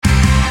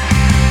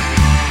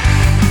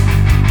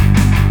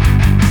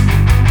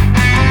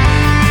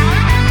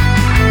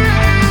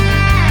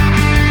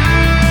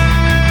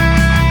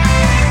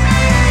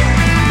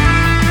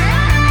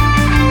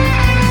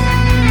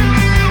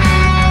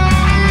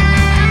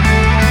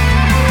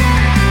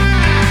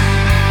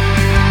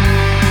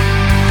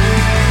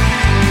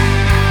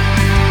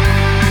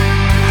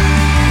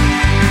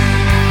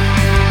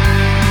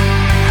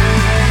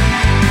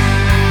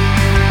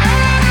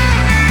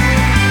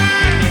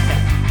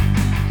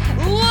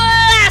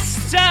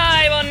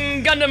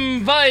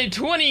Gundam Fight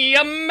 20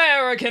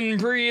 American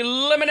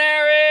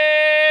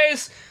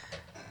preliminaries!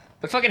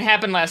 What fucking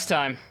happened last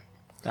time?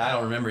 I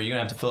don't remember. You're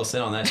gonna have to fill us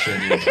in on that shit,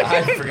 dude.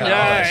 I forgot all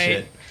that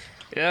shit.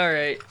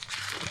 Alright.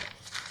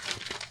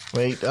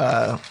 Wait,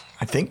 I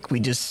think we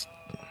just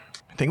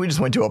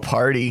went to a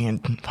party and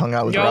hung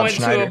out with Rob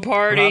Schneider. You went to a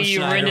party, Rob you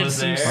Schneider rented was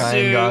some there. Ryan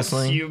suits,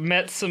 Gosling. you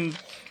met some...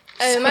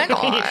 Oh my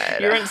god.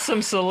 You rented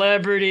some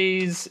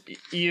celebrities,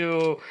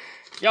 you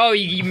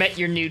met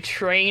your new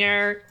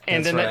trainer,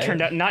 and That's then that right.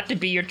 turned out not to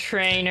be your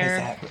trainer.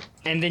 Exactly.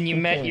 And then you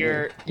met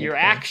your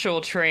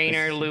actual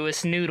trainer,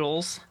 Lewis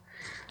Noodles,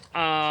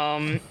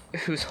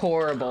 who's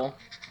horrible.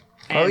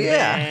 Oh,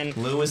 yeah. Then,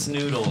 Lewis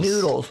Noodles.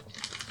 Noodles.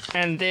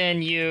 and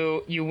then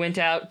you went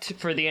out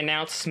for the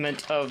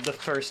announcement of the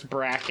first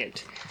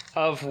bracket,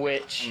 of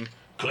which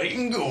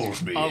Clayton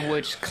Goolsby.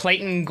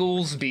 Clayton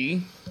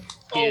Goolsby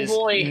is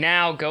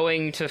now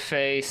going to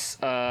face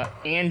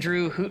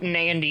Andrew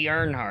Hootenandy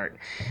Earnhardt.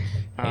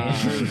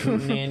 Andrew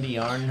Hootenandy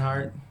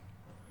Arnhart.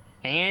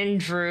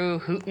 Andrew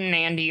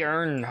Hootenandy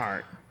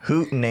Earnhardt.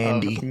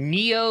 Hootenandy. Of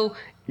Neo,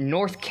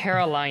 North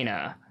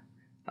Carolina,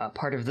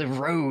 part of the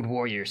Road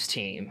Warriors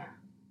team,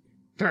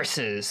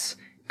 versus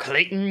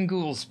Clayton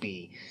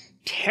Goolsby,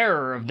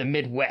 Terror of the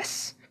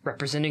Midwest,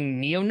 representing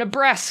Neo,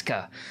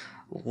 Nebraska,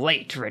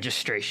 late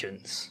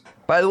registrations.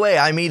 By the way,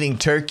 I'm eating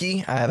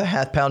turkey. I have a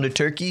half-pound of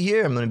turkey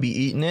here. I'm going to be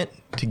eating it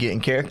to get in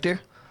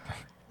character.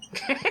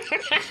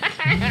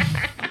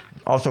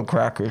 Also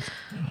crackers.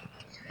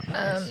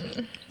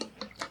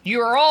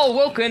 You are all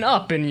woken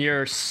up in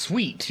your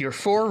suite, your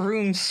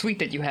 4-room suite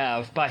that you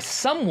have, by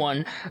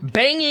someone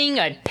banging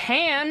a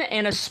pan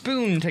and a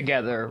spoon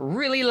together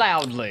really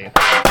loudly.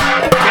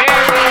 Very,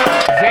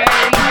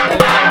 very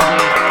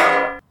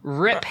loudly.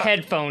 Rip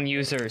headphone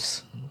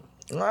users.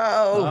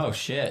 Oh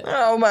Shit.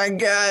 Oh my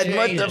god,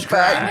 what the Jesus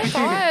fuck? Oh my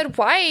god,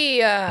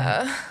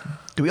 why?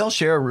 Do we all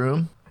share a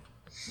room?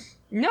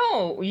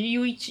 No,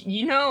 you each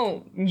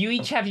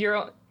have your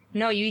own.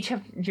 No, you each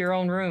have your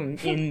own room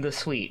in the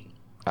suite.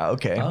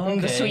 Okay.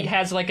 The suite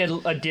has like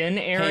a den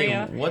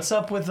area. Hey, what's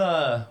up with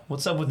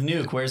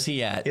Nuke? Where's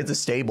he at? It's a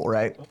stable,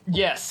 right?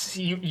 Yes,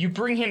 you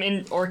bring him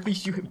in, or at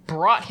least you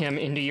brought him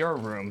into your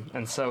room,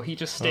 and so he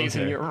just stays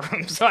in your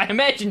room. So I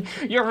imagine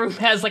your room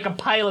has like a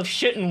pile of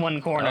shit in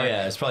one corner. Oh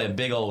yeah, it's probably a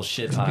big old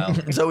shit pile.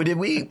 So did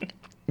we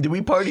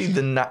party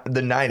the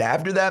night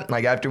after that?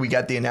 Like after we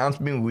got the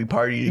announcement, we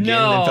partied again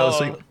and then fell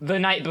asleep? The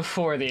night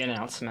before the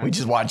announcement. We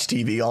just watched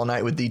TV all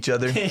night with each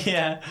other.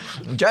 Yeah.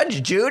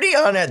 Judge Judy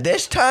on at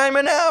this time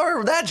an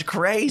hour? That's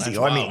crazy. That's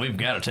wild. We've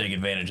got to take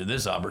advantage of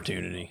this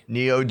opportunity.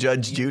 Neo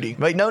Judge Judy.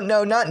 Wait, no,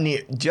 not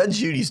Neo. Judge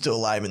Judy's still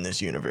alive in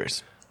this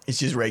universe. It's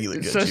just regular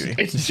Judge Judy.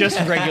 It's just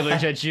regular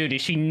Judge Judy.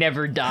 She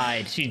never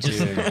died. She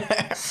just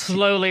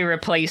slowly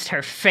replaced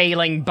her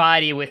failing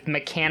body with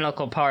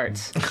mechanical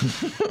parts.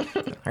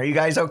 Are you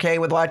guys okay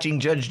with watching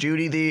Judge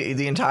Judy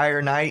the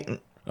entire night?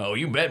 Oh,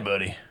 you bet,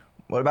 buddy.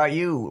 What about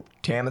you,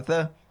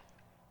 Tamitha?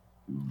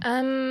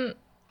 Okay.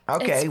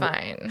 It's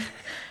fine.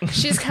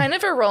 She's kind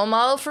of a role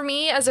model for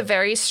me as a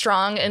very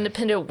strong,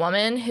 independent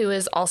woman who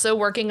is also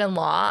working in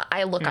law.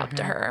 I look up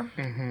to her.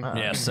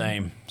 Yeah,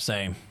 same.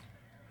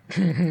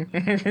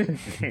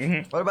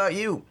 What about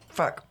you?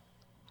 Fuck.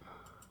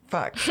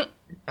 The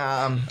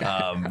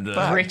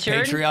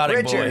Richard?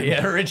 patriotic boy. Richard.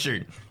 Yeah,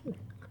 Richard.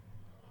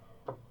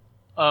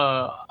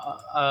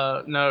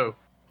 No.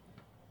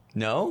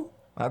 No?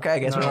 Okay, I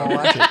guess we won't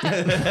watch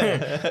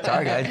it.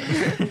 Sorry, guys.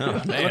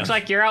 Oh, damn. Looks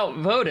like you're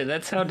outvoted.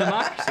 That's how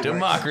democracy works.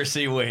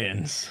 Democracy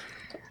wins.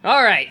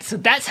 All right, so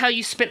that's how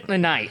you spent the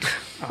night.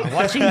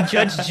 Watching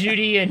Judge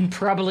Judy and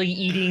probably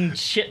eating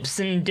chips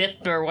and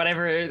dip or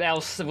whatever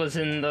else was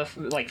in the,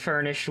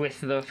 furnished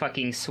with the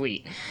fucking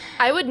suite.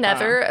 I would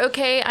never,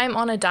 okay? I'm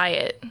on a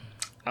diet.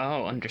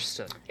 Oh,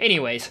 understood.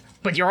 Anyways,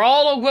 but you're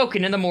all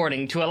awoken in the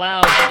morning to a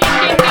loud ding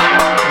ding ding,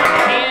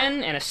 a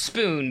pan and a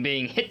spoon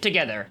being hit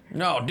together.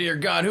 No, dear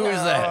God, who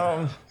is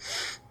that?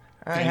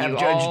 I And have you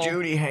Judge all-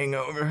 Judy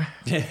hangover.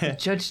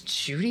 Judge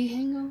Judy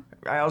hangover?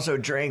 I also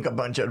drank a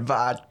bunch of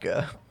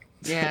vodka.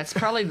 Yeah, it's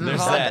probably the There's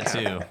vodka.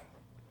 that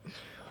too.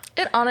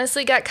 It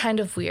honestly got kind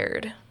of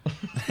weird.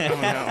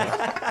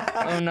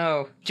 Oh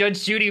no.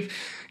 Judge Judy.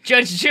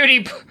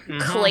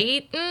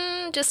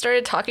 Clayton just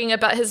started talking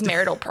about his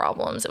marital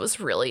problems. It was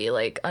really,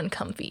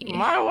 uncomfy.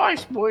 My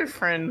wife's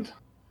boyfriend.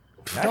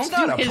 That's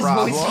Don't not do a his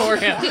problem. voice for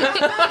him.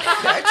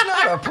 That's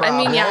not a problem. I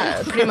mean,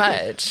 yeah, pretty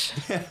much.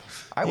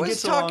 I He was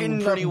gets along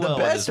talking pretty the well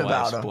with his best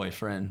about wife's him.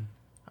 boyfriend.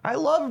 I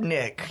love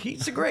Nick.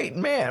 He's a great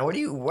man.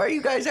 Why are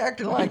you guys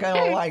acting like I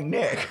don't like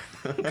Nick?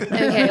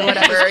 Okay,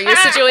 whatever. Your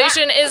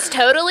situation is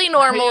totally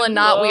normal and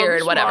not He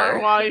weird, loves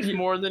whatever. My wife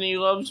more than he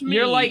loves me.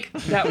 You're like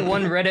that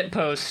one Reddit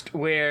post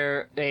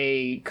where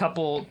a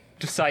couple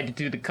decide to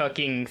do the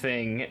cucking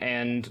thing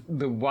and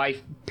the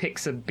wife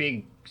picks a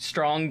big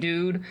strong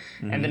dude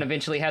and then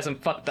eventually has him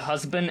fuck the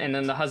husband, and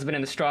then the husband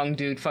and the strong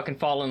dude fucking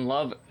fall in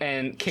love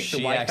and kick the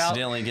She wife out.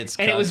 accidentally gets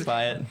And it cucked was-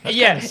 by it.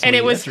 Yeah, and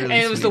it was That's really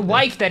and it was the sweet.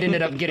 wife that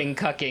ended up getting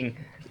cucking.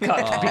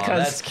 cucked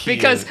that's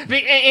cute.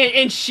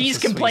 and she's That's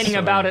a sweet complaining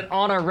story. about it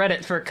on a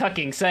Reddit for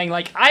cucking, saying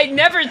like, I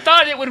never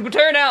thought it would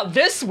turn out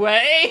this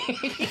way.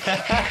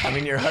 I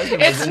mean, your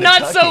husband. Was It's into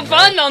not so cucking,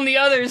 fun right? on the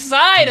other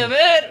side of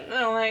it. And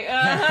I'm like,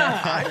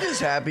 I'm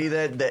just happy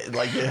that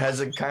like it has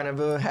a kind of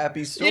a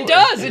happy story. It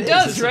does, is.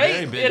 does, It's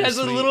right? very It has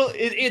a bittersweet. little.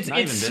 It's Not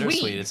it's even bittersweet.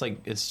 sweet. It's like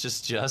it's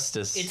just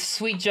justice. It's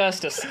sweet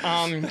justice.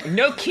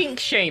 No kink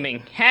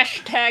shaming.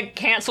 Hashtag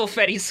cancel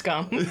Fetty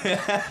scum.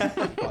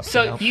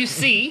 So you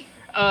see,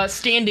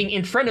 standing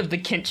in front of the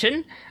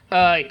kitchen,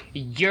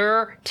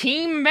 your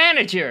team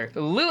manager,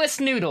 Lewis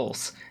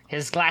Noodles.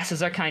 His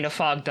glasses are kind of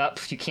fogged up.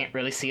 You can't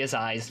really see his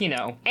eyes. You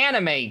know,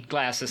 anime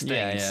glasses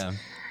things. yeah.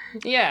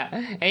 Yeah,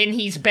 and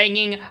he's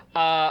banging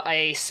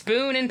a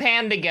spoon and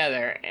pan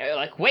together.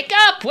 Like, wake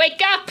up!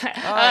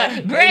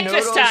 Hey, Breakfast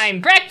Noodles.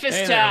 time! Breakfast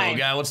Hey there, time! little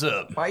guy. What's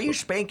up? Why are you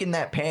spanking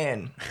that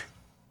pan?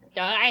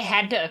 I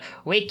had to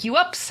wake you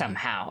up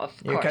somehow, of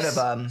You're course.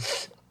 kind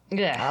of I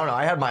Yeah. don't know.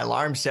 I had my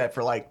alarm set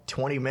for like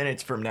 20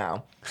 minutes from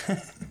now.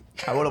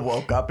 I would have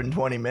woke up in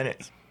 20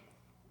 minutes.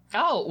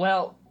 Oh,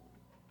 well,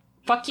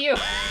 fuck you.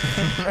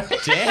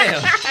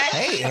 Damn.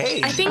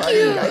 Hey. I think buddy,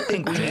 you- I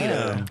think we need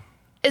a.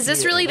 Is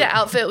this really the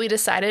outfit we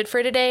decided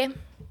for today?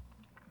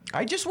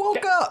 I just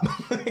woke up.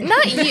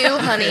 Not you,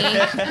 honey.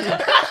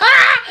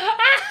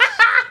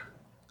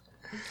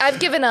 I've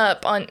given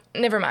up on.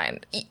 Never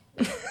mind. Why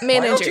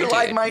Manager, don't you dude.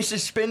 like my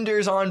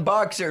suspenders on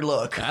boxer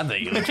look? I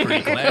think you look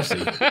pretty classy.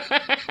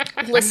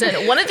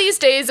 Listen, one of these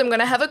days I'm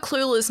gonna have a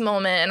clueless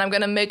moment and I'm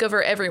gonna make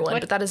over everyone,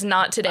 but that is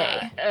not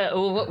today.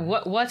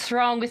 What's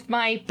wrong with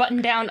my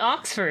button-down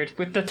Oxford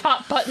with the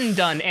top button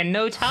done and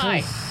no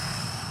tie?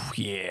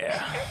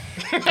 Yeah.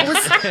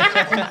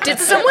 Did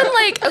someone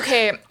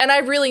okay, and I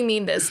really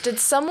mean this, did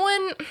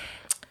someone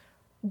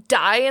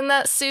die in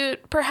that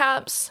suit,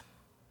 perhaps?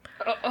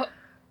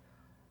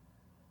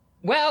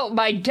 Well,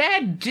 my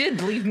dad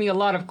did leave me a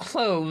lot of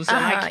clothes, and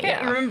I can't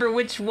yeah. remember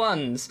which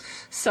ones.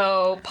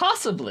 So,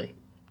 possibly.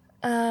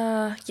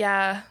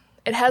 Yeah.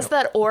 It has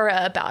that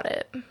aura about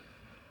it.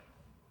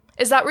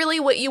 Is that really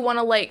what you want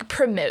to,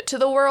 promote to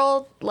the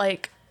world?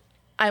 Like,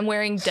 I'm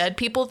wearing dead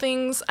people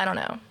things? I don't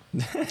know.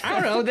 I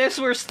don't know, there's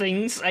worse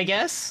things, I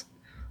guess.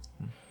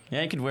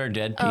 Yeah, you could wear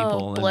dead people. Oh,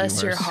 that'd be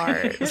bless your worse.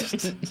 heart.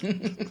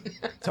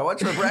 So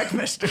what's for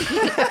breakfast?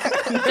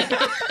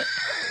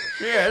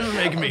 Yeah, this is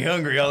making me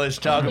hungry, all this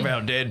talk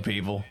about dead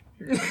people.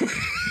 It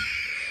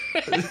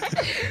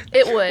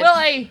would. Well,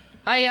 I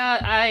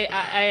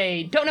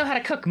don't know how to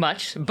cook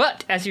much,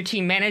 but as your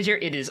team manager,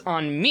 it is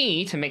on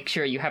me to make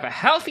sure you have a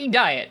healthy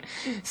diet.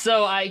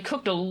 So I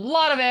cooked a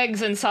lot of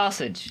eggs and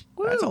sausage.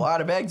 That's a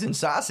lot of eggs and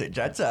sausage.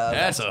 That's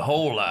That's a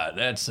whole lot.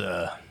 That's,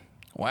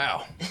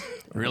 wow.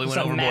 Really went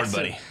a overboard, massive-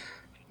 buddy.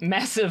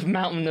 Massive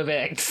mountain of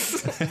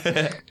eggs.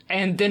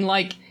 and then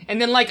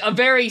a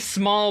very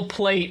small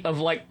plate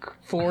of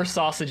 4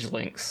 sausage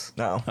links.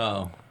 no.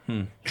 Oh.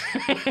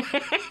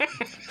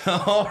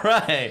 All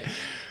right.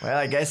 Well,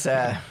 I guess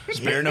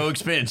Spare no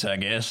expense, I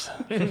guess.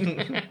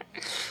 Thank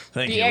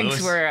The you,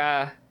 eggs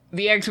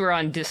Lewis. were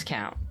on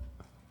discount.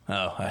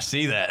 Oh, I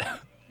see that.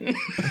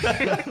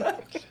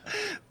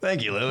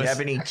 Thank you, Lewis. you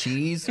have any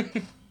cheese?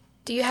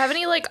 Do you have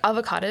any,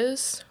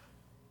 avocados?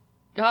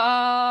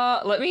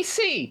 Let me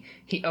see.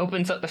 He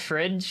opens up the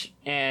fridge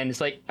and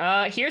is like,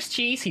 here's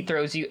cheese. He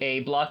throws you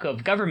a block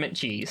of government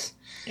cheese.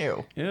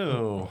 Ew.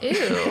 Ew.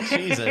 Ew.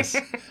 Jesus.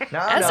 No,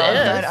 As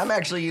if. I'm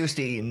actually used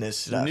to eating this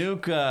stuff.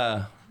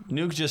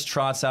 Nuke just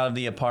trots out of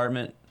the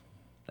apartment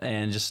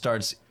and just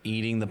starts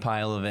eating the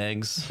pile of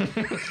eggs.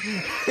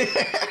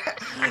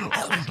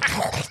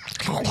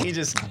 He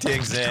just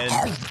digs in.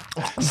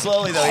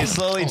 Slowly, though, he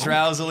slowly,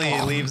 drowsily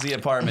leaves the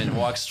apartment and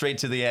walks straight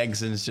to the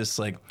eggs and is just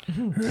like,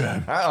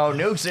 Uh-oh,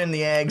 Nuke's in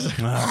the eggs.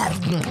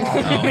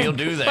 Oh, he'll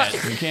do that.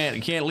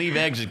 You can't leave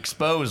eggs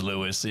exposed,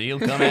 Lewis. He'll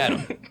come at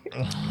him.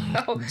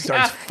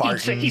 Starts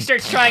farting. He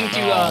starts trying to.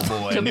 Oh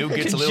boy, to- Nuke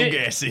gets to a little j-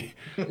 gassy.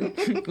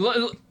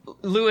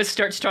 Lewis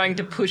starts trying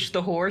to push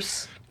the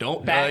horse.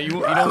 Don't Back. you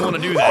don't want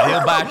to do that.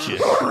 He'll bite you.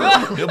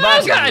 He'll bite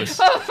Oh you, God! Lewis.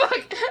 Oh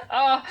fuck!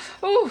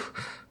 Ooh.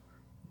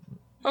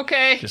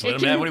 Okay. Just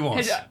let him have what he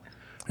wants.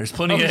 There's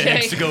plenty of Okay.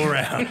 eggs to go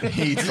around.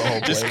 He eats the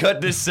whole Just plate.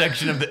 cut this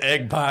section of the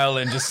egg pile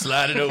and just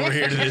slide it over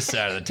here to this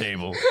side of the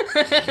table.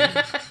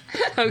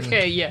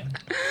 Okay, yeah.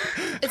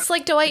 It's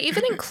do I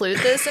even include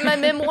this in my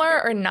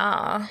memoir or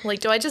nah?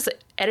 Do I just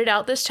edit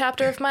out this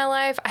chapter of my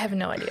life? I have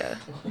no idea.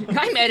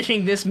 I'm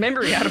editing this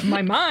memory out of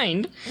my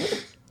mind.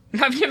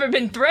 I've never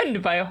been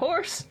threatened by a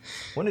horse.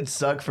 Wouldn't it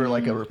suck for a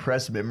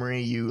repressed memory?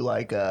 You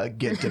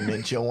get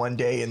dementia one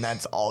day and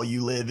that's all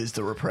you live is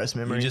the repressed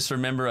memory. You just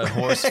remember a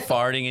horse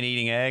farting and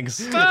eating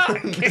eggs. Fuck!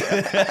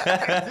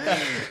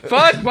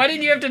 Fuck! Why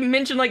didn't you have to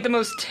mention the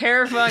most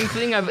terrifying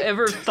thing I've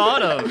ever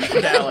thought of,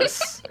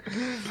 Dallas?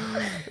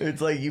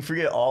 It's you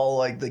forget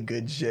all the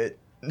good shit.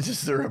 It's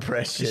just the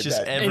repressed shit. It's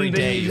just that- every And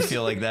day then- you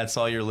feel like that's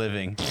all you're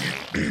living.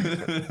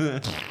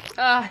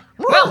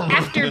 Well,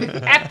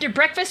 after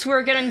breakfast,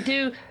 we're gonna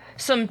do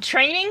some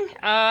training.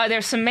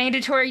 There's some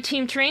mandatory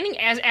team training.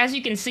 As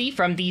you can see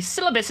from the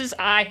syllabuses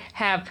I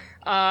have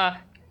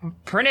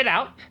printed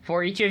out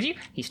for each of you.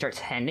 He starts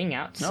handing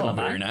out Oh, syllabi.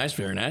 very nice,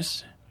 very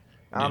nice.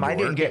 I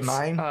didn't get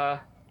mine. The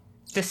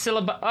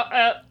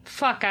syllabi.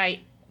 Fuck!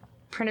 I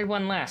printed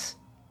one less.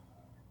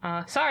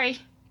 Sorry.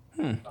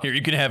 Here,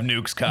 you can have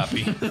Nuke's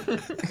copy.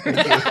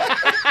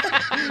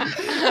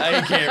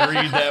 I can't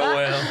read that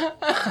well.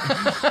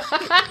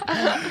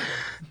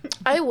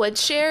 I would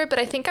share, but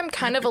I think I'm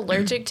kind of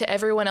allergic to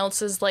everyone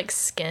else's, like,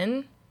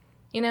 skin,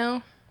 you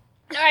know?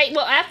 All right,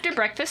 well, after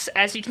breakfast,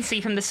 as you can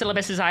see from the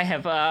syllabuses I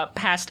have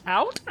passed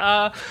out,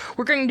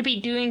 we're going to be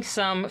doing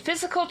some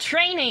physical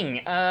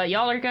training.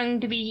 Y'all are going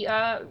to be,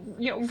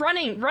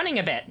 running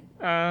a bit.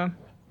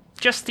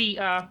 Just the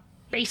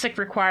basic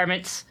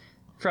requirements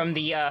from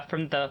the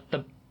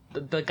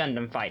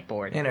Gundam fight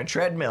board. In a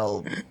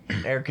treadmill,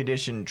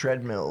 air-conditioned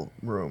treadmill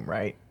room,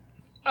 right?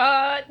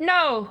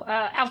 No,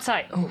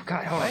 outside. Oh,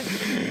 God, hold on.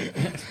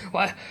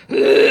 What?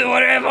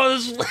 What have all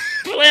this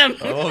phlegm?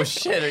 Oh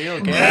shit, are you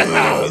okay?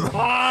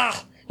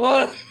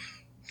 What?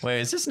 Wait,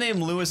 is his name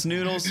Louis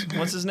Noodles?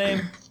 What's his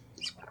name?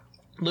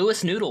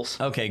 Louis Noodles.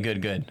 Okay,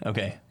 good.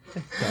 Okay.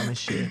 Dumb as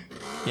shit.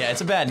 Yeah,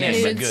 it's a bad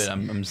name, but good.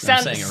 I'm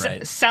saying it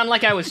right. Sound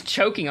like I was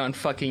choking on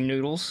fucking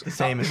noodles.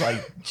 Same as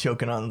like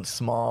choking on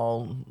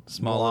small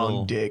long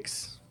little-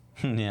 dicks.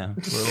 Yeah.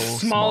 Little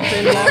Small,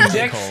 thin, long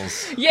Dick dicks.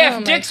 holes. Yeah, Oh if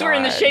my dicks were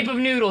in the God. shape of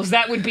noodles,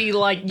 that would be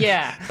like,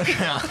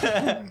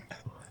 yeah.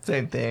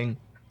 Same thing.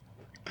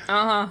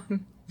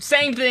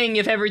 Same thing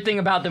if everything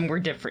about them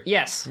were different.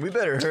 Yes. We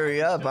better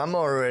hurry up. I'm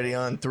already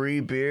on 3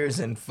 beers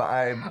and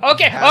 5.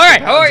 Okay, half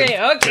alright, pounds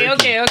of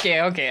turkey.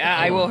 okay.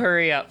 I will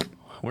hurry up.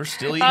 We're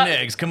still eating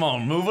eggs. Come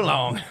on, move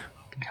along.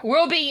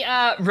 We'll be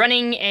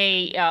running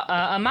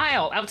a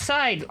mile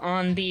outside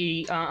on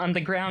the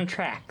ground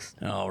tracks.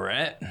 All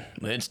right,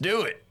 let's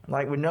do it.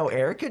 Like with no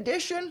air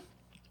condition?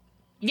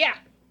 Yeah.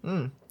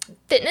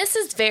 Fitness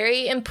is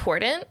very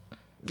important.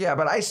 Yeah,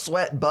 but I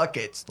sweat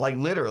buckets. Like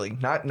literally.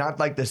 Not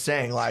like the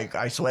saying, like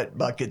I sweat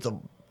buckets of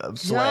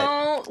sweat.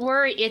 Don't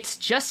worry, it's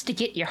just to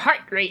get your heart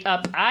rate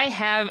up. I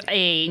have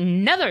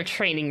another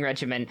training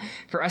regimen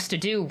for us to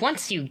do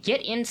once you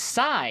get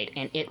inside,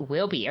 and it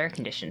will be air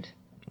conditioned.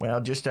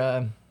 Well, just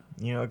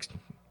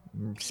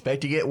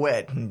expect to get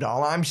wet. And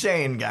all I'm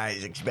saying,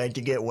 guys, expect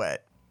to get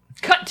wet.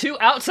 Cut to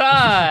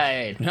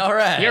outside. All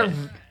right.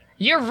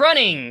 You're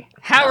running.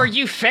 How are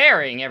you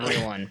faring,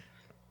 everyone?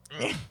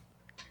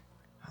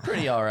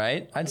 Pretty all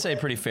right. I'd say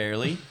pretty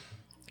fairly.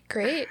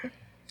 Great.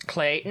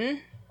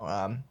 Clayton?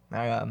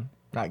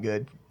 Not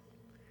good.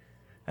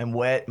 I'm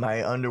wet.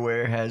 My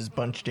underwear has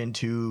bunched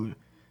into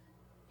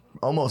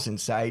almost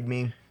inside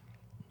me.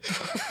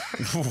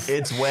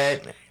 It's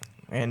wet,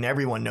 and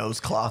everyone knows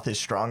cloth is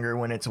stronger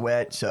when it's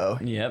wet, so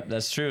Yep,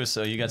 that's true.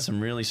 So you got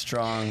some really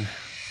strong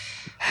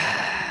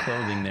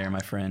clothing there, my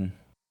friend.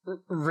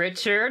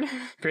 Richard,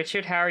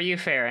 how are you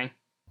faring?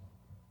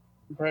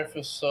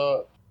 Breakfast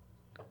sucked.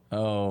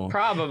 Oh,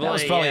 Probably, That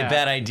was probably yeah. a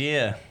bad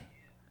idea.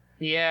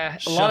 Yeah,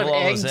 a lot Shovel of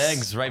all eggs. those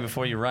eggs right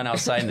before you run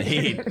outside in the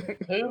heat.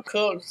 Who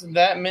cooks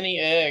that many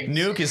eggs?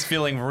 Nuke is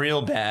feeling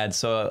real bad,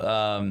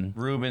 so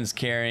Ruben's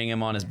carrying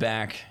him on his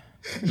back.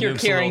 You're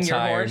Nuke's carrying a little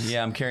your tired. horse?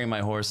 Yeah, I'm carrying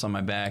my horse on my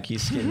back.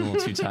 He's getting a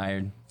little too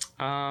tired.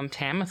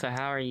 Tamitha,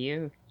 how are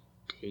you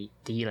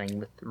dealing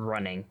with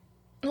running?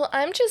 Well,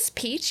 I'm just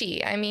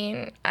peachy. I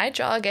mean, I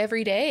jog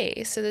every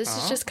day, so this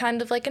is just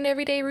kind of like an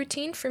everyday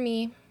routine for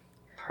me.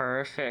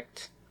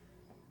 Perfect.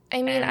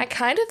 I mean, I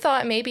kind of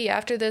thought maybe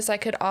after this I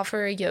could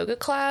offer a yoga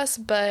class,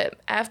 but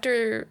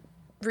after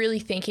really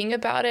thinking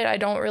about it, I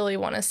don't really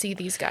want to see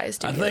these guys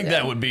do I yoga. think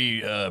that would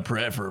be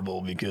preferable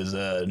because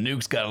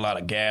Nuke's got a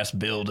lot of gas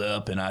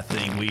buildup, and I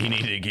think we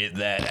need to get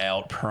that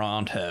out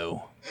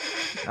pronto.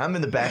 I'm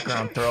in the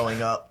background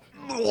throwing up.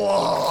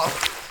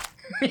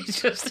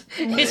 It's just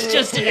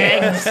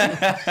eggs.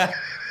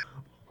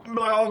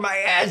 Oh, my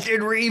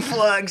acid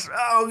reflux.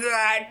 Oh,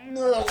 God.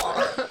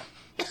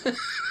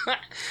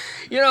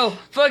 You know,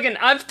 fucking,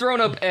 I've thrown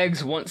up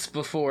eggs once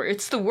before.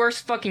 It's the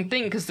worst fucking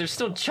thing because they're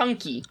still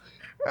chunky.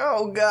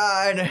 Oh,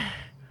 God.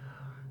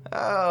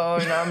 Oh,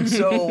 and I'm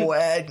so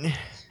wet.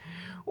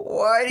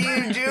 Why do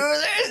you do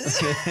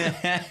this?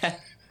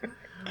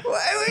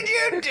 Why would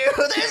you do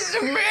this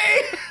to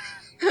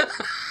me?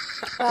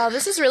 Wow,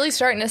 this is really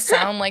starting to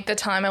sound like the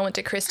time I went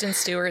to Kristen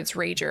Stewart's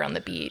Rager on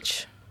the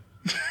beach.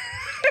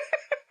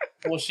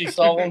 Was she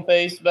solemn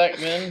faced back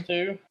then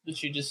too? Did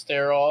she just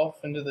stare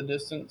off into the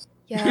distance?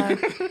 Yeah.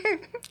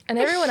 And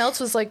everyone else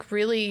was like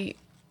really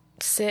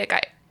sick.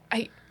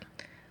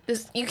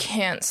 You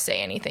can't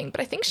say anything,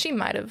 but I think she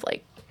might have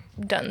like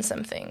done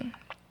something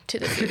to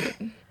the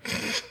food.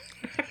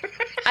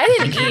 I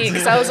didn't eat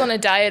because I was on a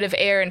diet of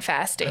air and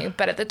fasting,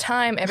 but at the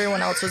time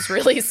everyone else was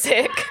really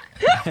sick.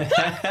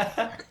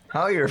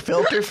 How you're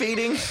filter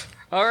feeding?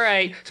 All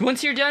right, so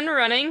once you're done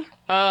running,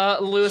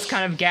 Lewis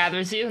kind of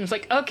gathers you and is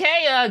like,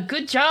 okay,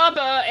 good job,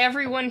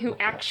 everyone who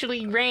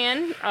actually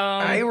ran.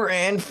 I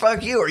ran.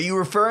 Fuck you. Are you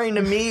referring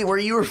to me? Were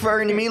you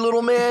referring to me,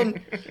 little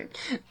man?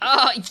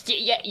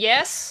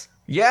 Yes?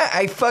 Yeah,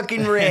 I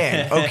fucking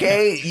ran.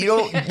 Okay,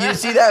 you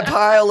see that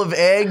pile of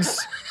eggs?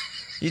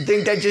 You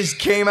think that just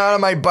came out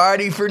of my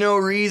body for no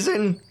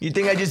reason? You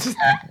think I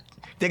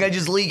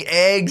just leak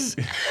eggs?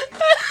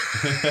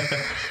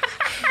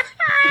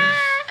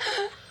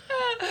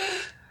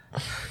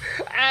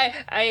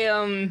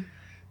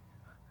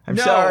 I'm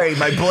No. sorry,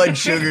 my blood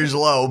sugar's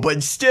low,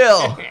 but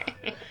still.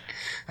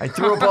 I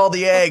threw up all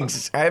the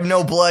eggs. I have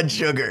no blood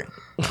sugar.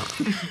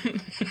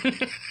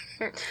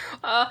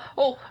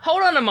 Oh,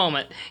 hold on a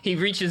moment. He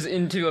reaches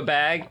into a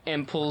bag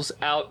and pulls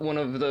out one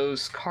of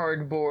those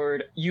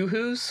cardboard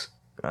yoo-hoos.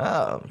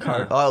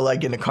 Oh,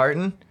 like in a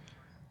carton?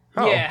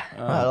 Yeah,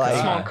 I like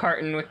a small it.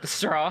 carton with the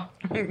straw.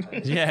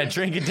 Yeah,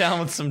 drink it down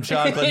with some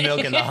chocolate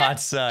milk in the hot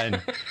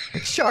sun.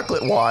 It's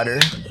chocolate water.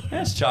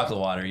 That's chocolate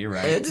water. You're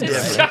right. It's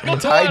different. Chocolate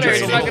It's water.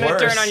 It's hydrated. not going to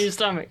Worse. turn on your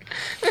stomach.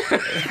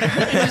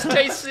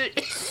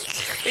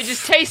 It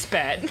just tastes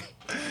bad.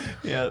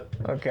 Yep.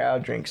 Okay, I'll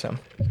drink some.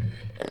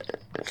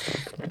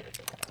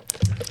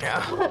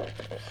 Yeah.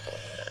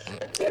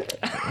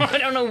 I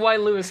don't know why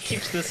Lewis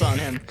keeps this on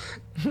him.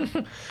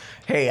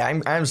 Hey,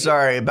 I'm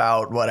sorry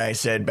about what I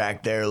said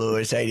back there,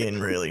 Lewis. I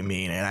didn't really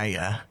mean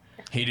it.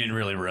 He didn't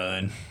really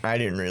run. I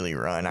didn't really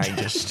run. I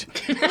just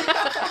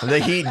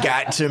the heat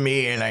got to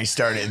me and I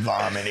started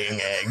vomiting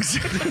eggs.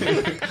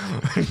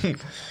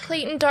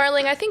 Clayton,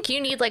 darling, I think you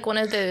need like one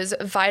of those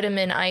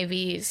vitamin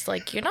IVs.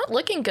 Like, you're not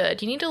looking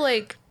good. You need to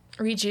like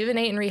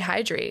rejuvenate and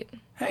rehydrate.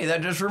 Hey,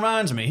 that just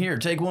reminds me. Here,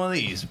 take one of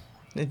these.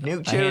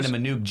 Nuke I hand juice. him a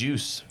nuke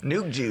juice.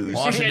 Nuke juice.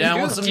 Wash it Yeah,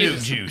 down with nuke some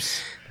juice. nuke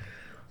juice.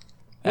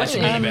 That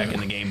should get you back in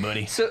the game,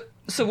 buddy. So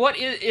what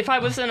if I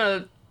was in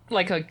a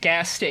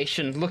gas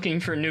station looking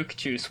for nuke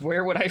juice?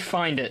 Where would I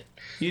find it?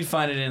 You'd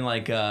find it in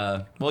like,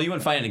 well, you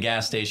wouldn't find it in a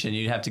gas station.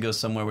 You'd have to go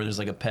somewhere where there's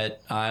like a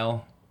pet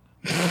aisle.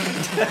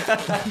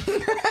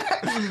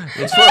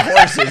 It's for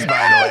horses,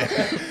 by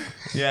the way.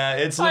 Yeah,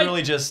 it's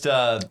literally just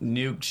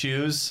nuke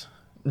chews.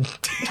 In a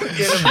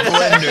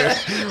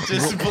blender.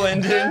 Just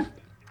blend in.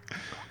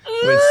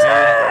 With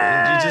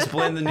You just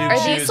blend the nuke Are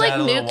chews these like out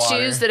of the nuke water.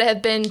 chews that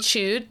have been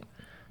chewed?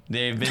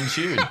 They've been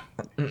chewed.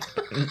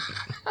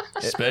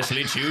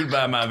 Especially chewed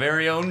by my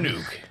very own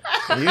nuke.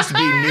 It used to be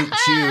nuke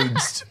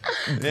chews.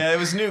 Yeah, it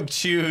was nuke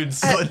chewed.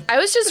 I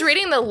was just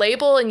reading the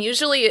label, and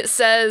usually it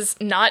says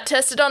not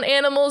tested on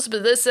animals,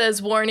 but this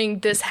says warning,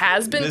 this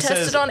has been This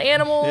tested says- on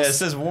animals. Yeah, it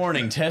says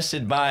warning,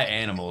 tested by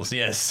animals.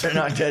 Yes. They're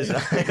not tested.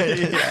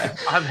 Yeah.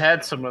 I've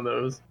had some of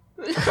those.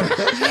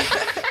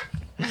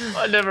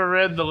 I never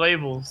read the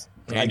labels.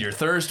 And your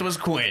thirst was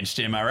quenched,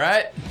 am I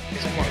right?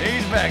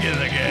 He's back in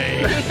the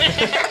game.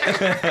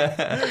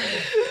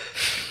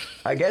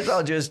 I guess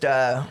I'll just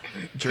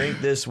drink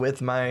this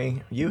with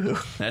my yoo-hoo.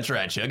 That's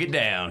right, chug it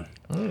down.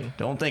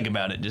 Don't think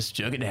about it, just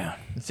chug it down.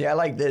 See, I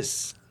like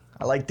this.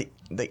 I like the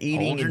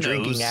eating Hold your and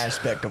drinking nose.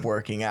 aspect of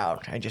working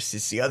out.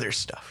 It's the other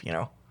stuff, you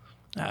know?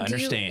 I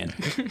understand.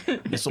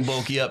 This will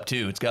bulk you up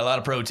too. It's got a lot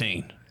of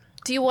protein.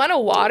 Do you want a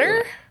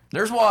water?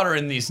 There's water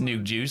in these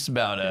nuke juice,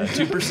 about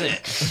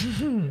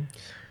 2%.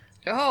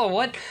 Oh,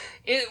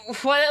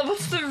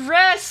 what's the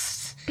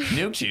rest?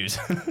 Nuke juice.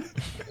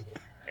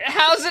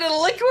 How's it a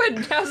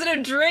liquid? How's it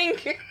a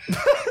drink?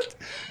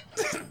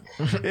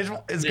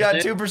 It's got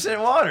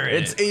 2% water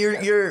in It's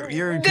it.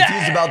 you're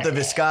confused about the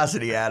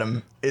viscosity,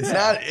 Adam. It's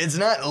not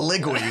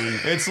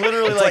liquidy. It's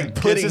literally It's like, like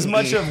it's pudding. as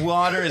much of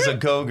water as a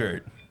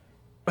Go-Gurt.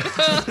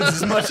 It's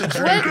as much a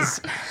drink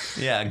as...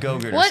 Yeah,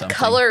 Go-Gurt or What something.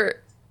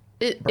 color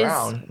is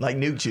Brown, like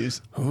nuke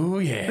juice. Ooh,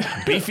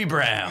 yeah. Beefy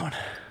brown.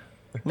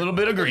 A little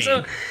bit of green.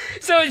 So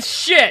it's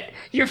shit.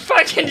 You're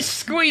fucking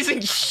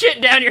squeezing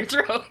shit down your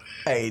throat.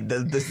 Hey,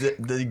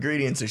 the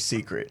ingredients are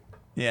secret.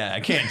 Yeah, I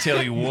can't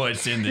tell you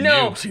what's in the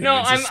No, nuke juice. no,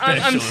 It's a I'm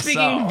special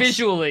speaking sauce.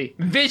 visually.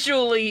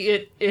 Visually,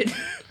 it.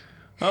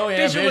 Oh, yeah,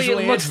 visually,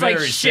 visually, it looks it's like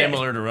very shit.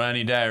 similar to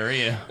runny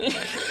diarrhea.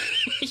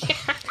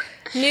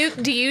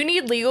 Nuke, do you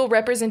need legal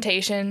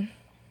representation?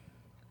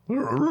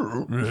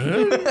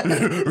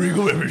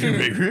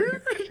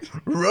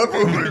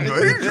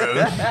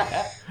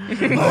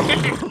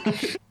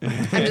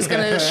 I'm just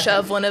gonna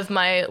shove one of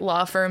my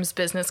law firm's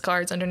business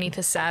cards underneath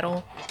his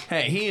saddle.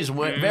 Hey, he is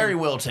very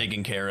well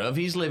taken care of.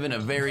 He's living a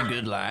very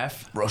good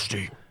life.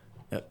 Rusty.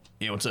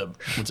 Yeah, what's up?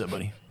 What's up,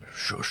 buddy?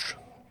 Shush.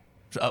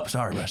 Oh,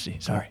 sorry, Rusty.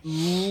 Sorry.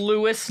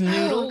 Lewis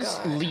Noodles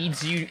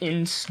leads you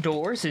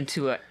indoors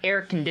into an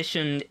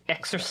air-conditioned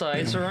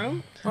exercise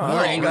room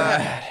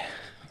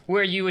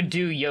where you would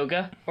do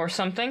yoga or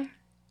something.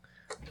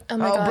 Oh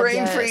my Oh, god, brain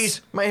yes.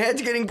 freeze! My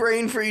head's getting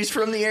brain freeze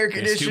from the air It's too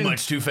conditioning.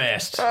 much too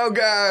fast. Oh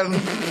god.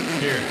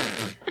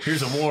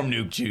 Here's a warm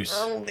nuke juice.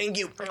 Oh, thank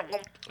you.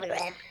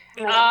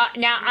 Now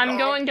I'm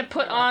going to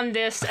put on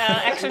this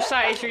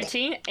exercise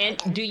routine and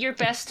do your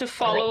best to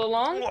follow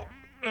along.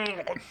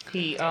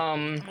 He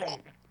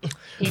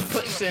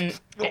puts in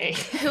a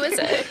Who is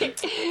it?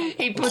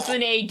 he puts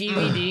in a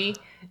DVD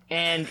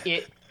and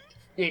it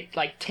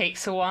like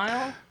takes a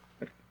while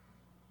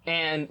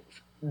and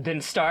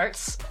then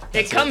starts.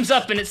 It comes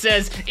up and it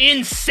says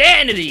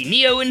Insanity,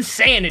 Neo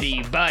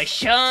Insanity by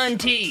Sean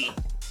T.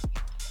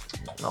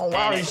 Oh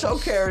wow, he's so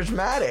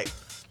charismatic.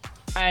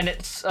 and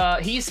it's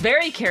he's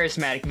very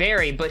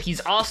charismatic, but he's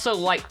also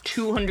like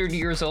 200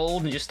 years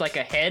old and just like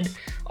a head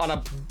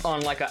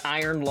on like an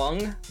iron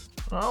lung.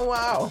 Oh,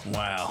 wow.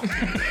 Wow.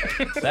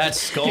 That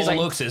skull like-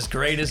 looks as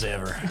great as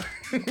ever.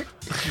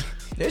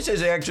 This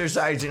is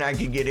exercising I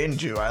can get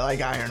into. I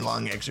like iron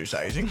lung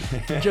exercising.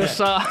 Just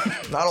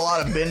Not a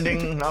lot of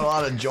bending, not a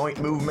lot of joint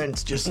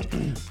movements, just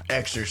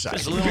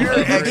exercising. little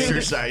Pure hovering.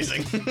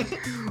 exercising.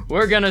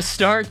 we're gonna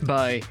start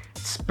by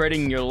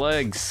spreading your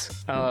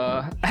legs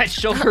at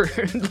shoulder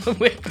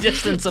width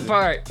distance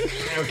apart.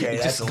 Okay,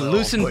 that's a little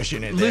loosen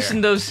pushing it there.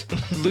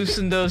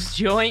 loosen those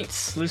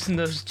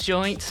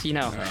joints, you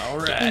know. All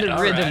right, Get into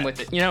all rhythm right. with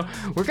it. You know,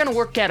 we're gonna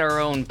work at our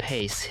own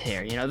pace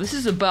here. You know, this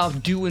is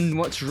about doing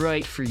what's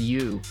right for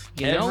you.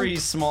 You know? Every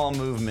small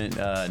movement,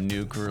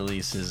 Nuke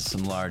releases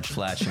some large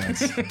flatulence.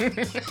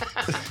 Spread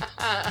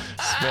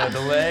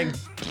the leg.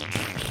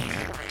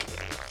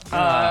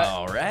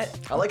 All right.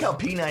 I like how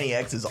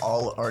P90X is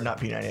all, or not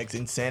P90X,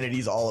 Insanity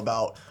is all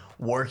about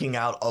working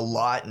out a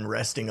lot and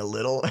resting a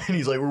little. And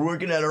he's like, we're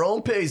working at our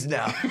own pace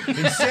now.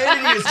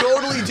 Insanity is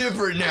totally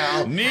different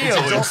now. Neo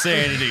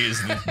insanity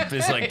is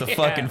like the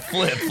fucking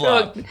flip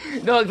flop.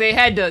 Look, they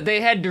had to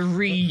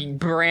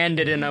rebrand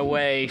it in a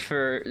way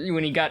for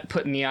when he got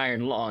put in the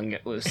iron lung.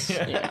 It was, you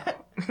know.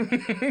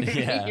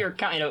 Yeah. You're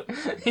kind of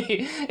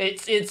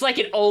it's like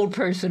an old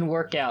person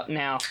workout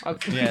now.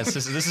 Okay. Yes,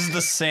 this is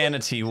the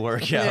sanity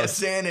workout.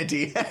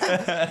 Insanity.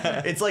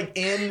 It's like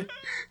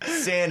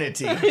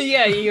insanity.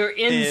 Yeah, you're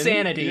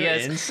insanity. You're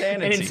Yes,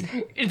 insanity.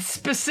 and it's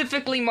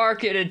specifically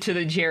marketed to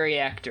the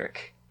geriatric.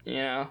 You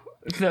know,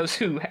 those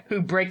who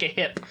break a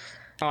hip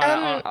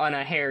on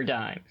a hair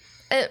dime.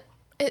 I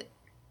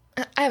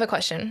have a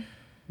question.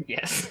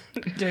 Yes,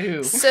 to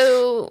who?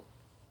 So,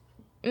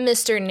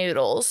 Mr.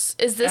 Noodles,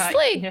 is this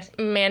Yes.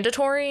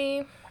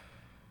 mandatory?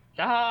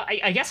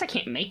 I guess I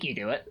can't make you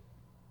do it.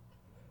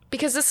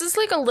 Because this is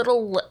like a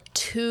little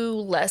too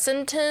less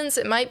intense.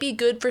 It might be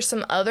good for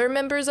some other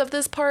members of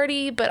this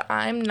party, but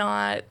I'm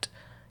not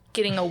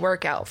getting a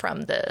workout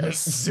from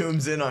this.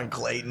 Zooms in on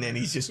Clayton and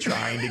he's just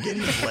trying to get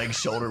his legs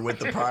shoulder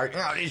width apart.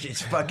 Oh, this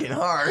is fucking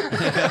hard.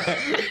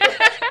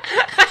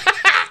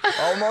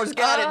 Almost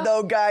got it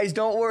though, guys.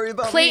 Don't worry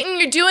about me. Clayton,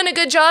 you're doing a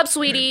good job,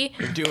 sweetie.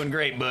 You're doing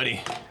great,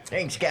 buddy.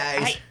 Thanks,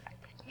 guys.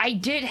 I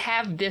did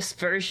have this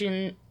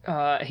version.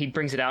 He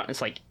brings it out, and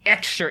it's like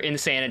extra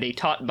insanity,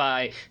 taught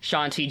by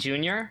Shanti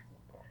Jr.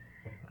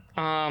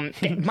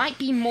 It might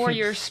be more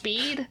your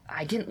speed.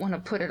 I didn't want to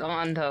put it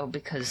on though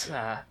because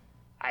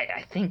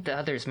I think the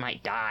others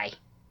might die.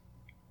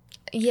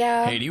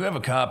 Yeah. Hey, do you have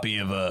a copy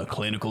of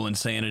Clinical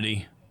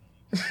Insanity?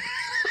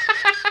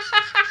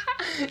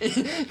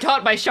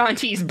 Taught by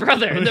Shanti's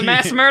brother, the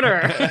mass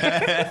murderer.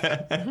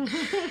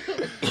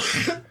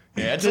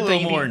 Yeah, it's The a little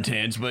thing more be-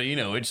 intense, but you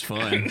know, it's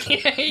fun.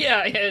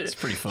 yeah, It's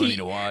pretty funny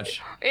to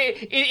watch.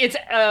 It's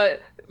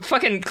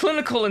fucking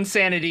clinical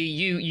insanity.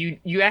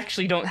 You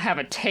actually don't have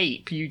a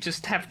tape. You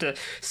just have to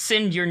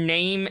send your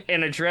name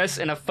and address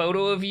and a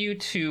photo of you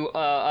to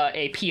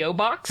a PO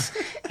box,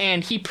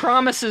 and he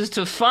promises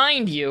to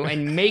find you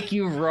and make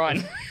you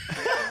run.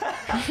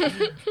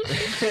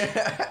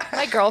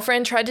 My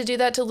girlfriend tried to do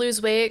that to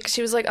lose weight.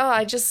 She was like, oh,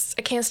 I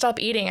can't stop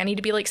eating. I need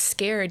to be like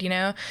scared, you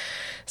know?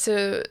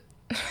 So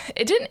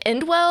it didn't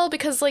end well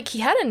because like he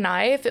had a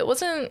knife. It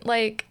wasn't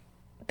like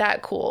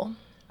that cool.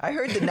 I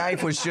heard the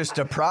knife was just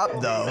a prop,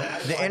 though.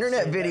 The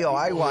internet video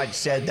I watched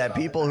said that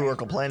people who were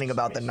complaining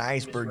about the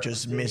knife were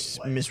just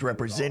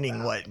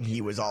misrepresenting what he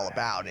was all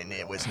about, and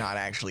it was not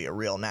actually a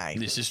real knife.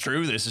 This is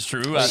true.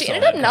 She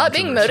ended up not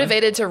being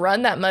motivated to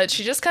run that much.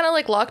 She just kind of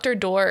like locked her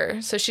door.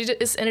 So she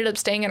just ended up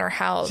staying in her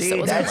house. See, So it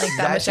wasn't like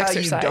that much how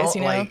exercise, you don't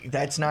you know? like.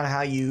 That's not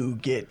how you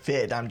get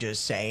fit. I'm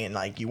just saying,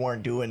 like, you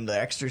weren't doing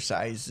the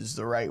exercises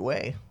the right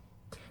way.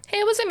 Hey,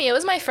 it wasn't me. It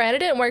was my friend. It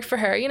didn't work for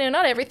her. You know,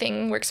 not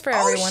everything works for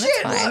everyone. shit,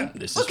 It's fine. look.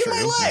 This is Look at true.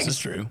 my legs. This is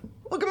true.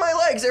 Look at my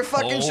legs. They're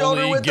fucking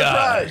shoulder Holy width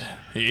God. apart.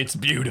 It's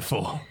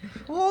beautiful.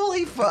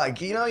 Holy fuck!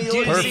 You know, you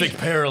look Perfect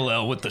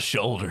parallel with the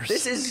shoulders.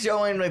 This is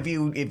showing if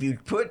you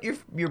put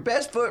your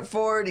best foot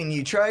forward and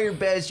you try your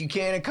best, you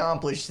can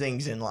accomplish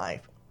things in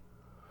life.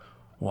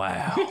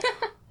 Wow.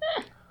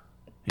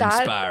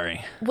 That Inspiring.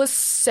 was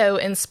so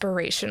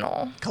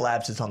inspirational.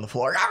 Collapses on the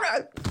floor.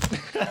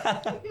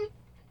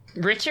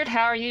 Richard,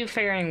 how are you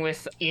faring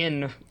with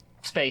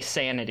in-space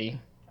sanity?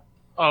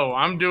 Oh,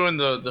 I'm doing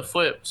the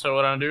flip. So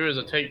what I do is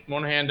I take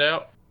one hand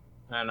out,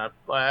 and I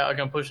like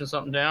I'm pushing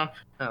something down,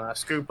 and I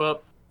scoop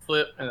up,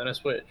 flip, and then I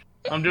switch.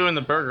 I'm doing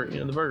the burger,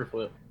 the burger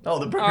flip. Oh,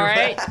 the burger. All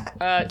right,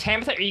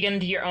 Tamitha, are you gonna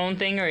do your own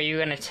thing, or are you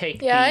gonna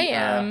take Yeah, I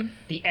am.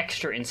 The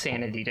extra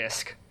insanity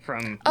disc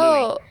from Louis?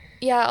 Oh,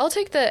 yeah, I'll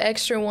take the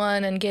extra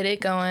one and get it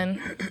going.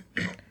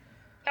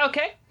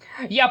 Okay.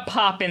 You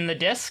pop in the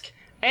disc,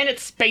 and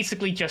it's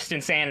basically just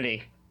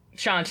insanity.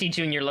 Shanti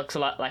Jr. looks a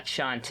lot like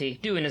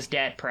Shanti, doing his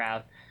dad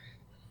proud.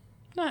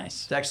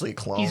 Nice. It's actually a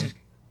clone.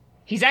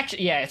 He's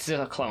actually, yeah, it's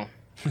a clone.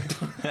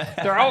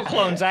 They're all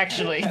clones,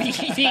 actually.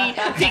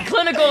 The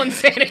clinical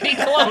insanity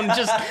clone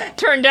just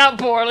turned out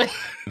poorly.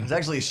 It's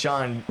actually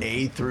Sean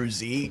A through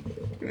Z.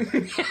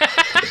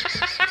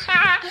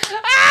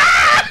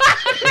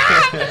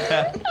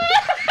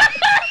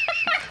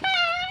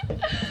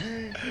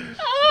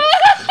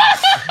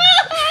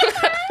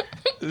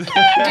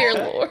 Dear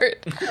Lord.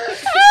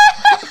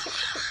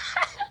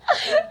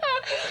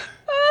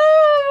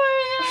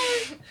 Oh my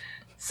god.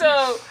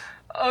 So,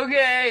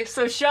 okay,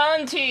 so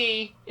Sean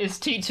T is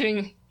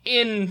teaching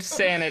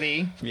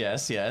insanity.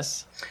 Yes,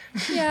 yes.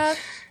 Yeah.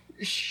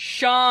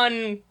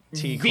 Sean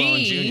T. V.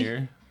 Clone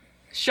Jr.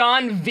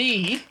 Sean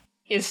V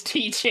is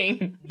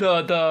teaching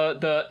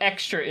the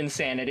extra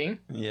insanity.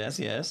 Yes,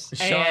 yes.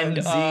 Sean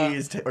And, Z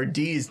is or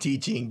D is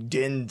teaching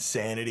Din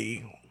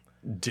sanity,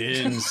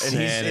 Din and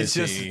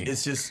sanity.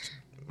 it's just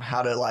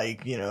how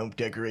to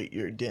decorate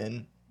your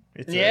den.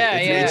 It's Yeah,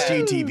 it's yeah.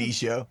 an HGTV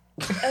show.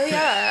 Oh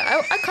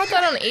yeah. I caught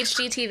that on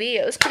HGTV.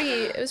 It was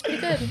pretty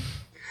good.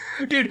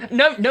 Dude,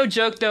 no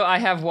joke though. I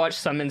have watched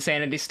some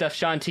insanity stuff.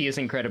 Sean T is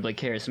incredibly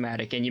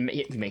charismatic, and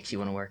it makes you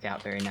want to work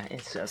out. Very nice.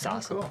 It's just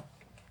awesome. Cool.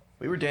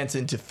 We were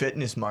dancing to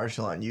Fitness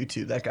Marshall on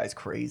YouTube. That guy's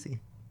crazy.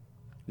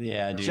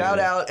 Yeah, dude. Shout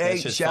out, That's hey,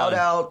 just shout fun.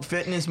 out,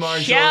 Fitness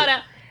Marshall. Shout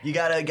out. You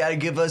gotta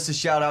give us a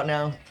shout out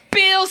now.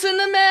 Bills in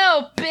the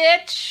mail,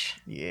 bitch.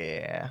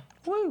 Yeah.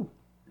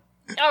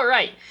 All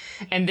right,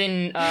 and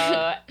then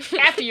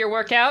after your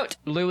workout,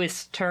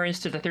 Lewis turns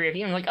to the three of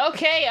you and like,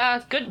 okay,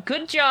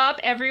 good job,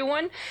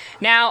 everyone.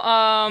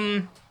 Now,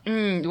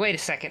 wait a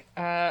second.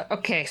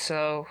 Okay,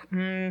 so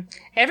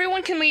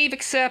everyone can leave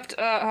except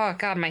oh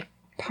god, my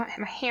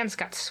hands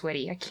got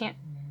sweaty. I can't.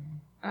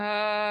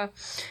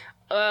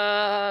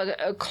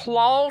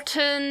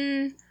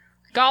 Clawton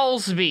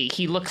Galsby.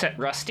 He looks at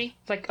Rusty.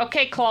 It's like,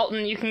 okay,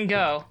 Clawton, you can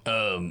go.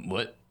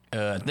 What?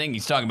 I think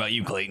he's talking about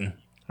you, Clayton.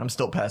 I'm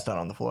still passed out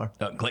on the floor.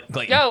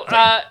 Clayton. No,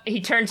 Clayton.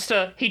 he turns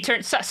to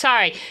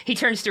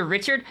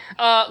Richard.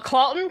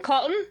 Clawton,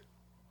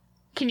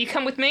 can you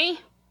come with me?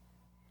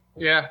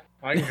 Yeah,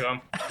 I can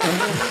come.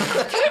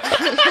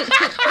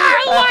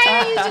 Why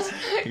are you just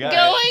got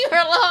going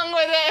along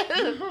with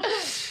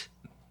it?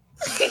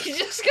 He's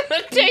just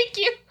gonna take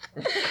you.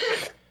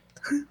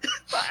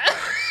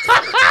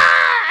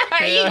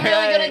 Are you really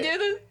gonna do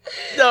this?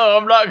 No,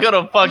 I'm not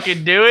gonna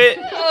fucking do it.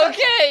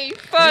 Okay,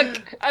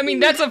 fuck. I mean,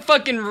 that's a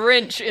fucking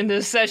wrench in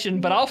this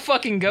session, but I'll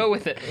fucking go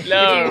with it.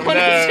 No, If you wanna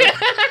no.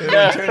 do- It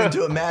would turn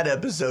into a mad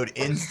episode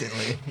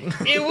instantly.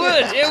 It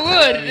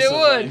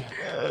would.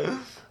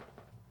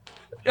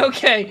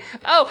 Okay.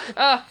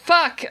 Oh,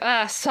 fuck.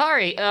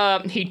 Sorry.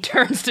 He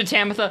turns to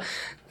Tamitha.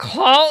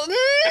 Clawton?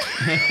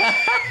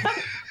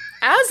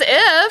 As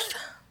if.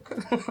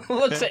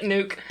 Looks at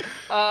Nuke.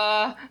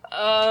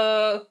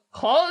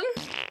 Clawton?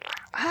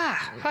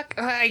 Fuck.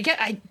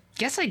 I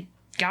guess I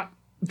got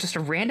just a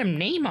random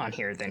name on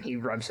here. Then he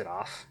rubs it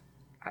off.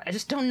 I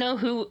just don't know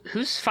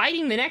who's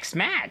fighting the next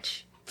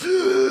match.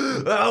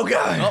 Oh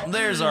god. Oh,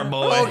 there's our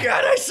boy. Oh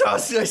god, I saw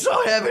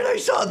heaven. I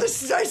saw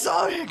this. I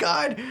saw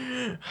God.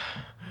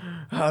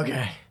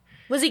 Okay.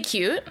 Was he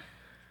cute?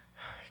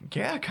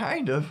 Yeah,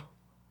 kind of.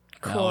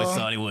 I always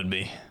thought he would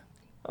be.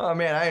 Oh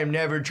man, I am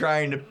never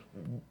trying to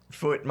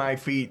foot my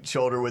feet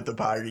shoulder width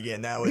apart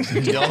again. That was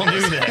Don't do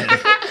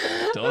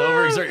that. Don't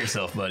overexert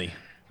yourself, buddy.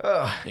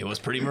 It was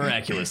pretty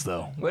miraculous,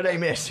 though. what I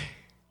miss.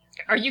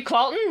 Are you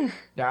Clawton?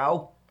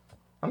 No,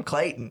 I'm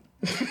Clayton.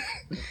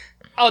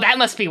 Oh, that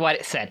must be what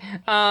it said.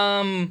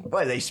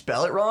 What, they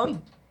spell it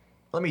wrong?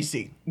 Let me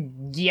see.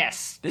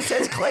 Yes. This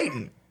says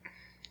Clayton.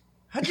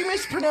 How'd you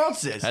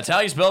mispronounce this? That's how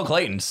you spell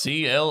Clayton.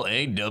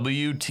 Clawtin.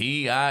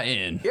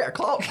 Yeah,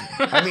 Clayton.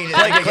 I mean,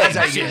 I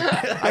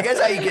guess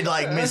how you could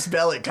like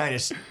misspell it. Kind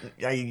of,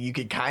 you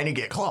could kind of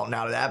get Clayton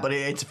out of that, but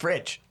it's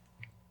French.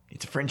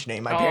 It's a French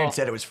name. My parents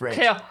said it was French.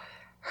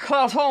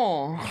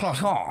 Clawton.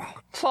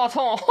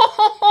 Clawton.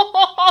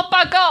 Oh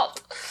my god.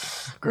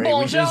 Great.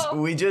 Bonjour.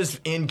 We just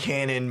in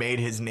canon made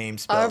his name Au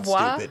spelled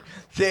revoir. stupid.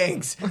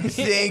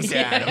 Thanks,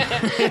 Adam.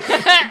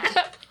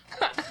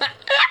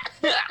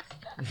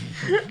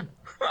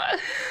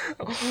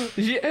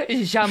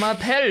 Je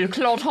m'appelle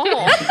Clawton.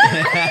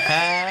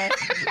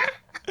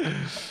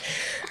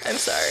 I'm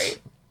sorry.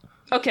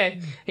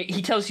 Okay,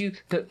 he tells you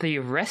that the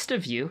rest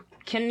of you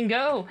can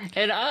go,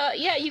 and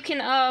yeah, you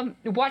can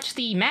watch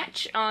the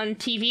match on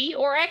TV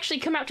or actually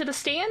come out to the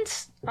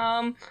stands.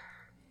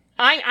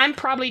 I'm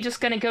probably just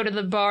gonna go to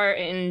the bar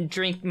and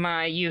drink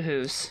my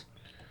yoo-hoos.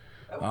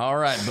 All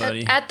right,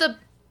 buddy. At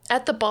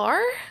the bar?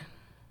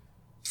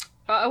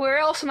 Where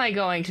else am I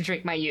going to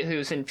drink my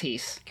yoo-hoos in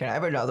peace? Can I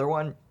have another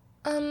one?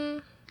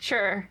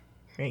 Sure.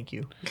 Thank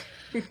you.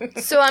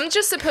 So I'm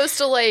just supposed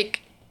to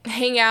like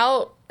hang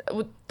out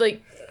with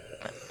like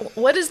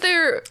what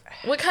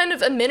kind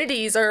of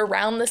amenities are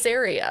around this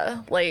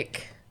area?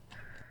 Like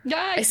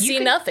I see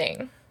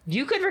nothing.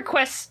 You could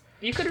request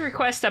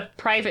a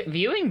private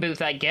viewing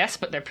booth, I guess,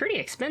 but they're pretty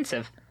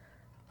expensive.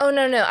 Oh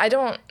no, I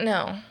don't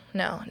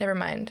no, never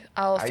mind.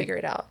 I'll figure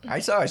it out. I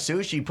saw a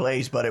sushi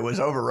place, but it was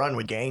overrun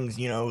with gangs,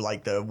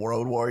 like the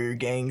World Warrior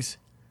gangs.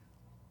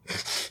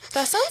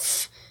 That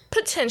sounds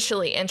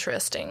potentially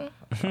interesting.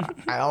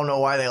 I don't know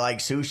why they like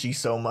sushi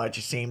so much.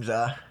 It seems,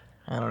 I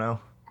don't know.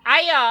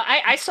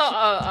 I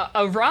saw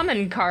a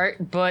ramen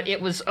cart, but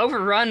it was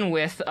overrun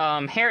with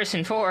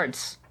Harrison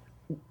Fords.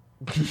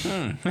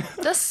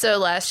 That's so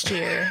last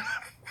year.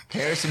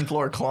 Harrison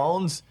floor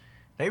clones?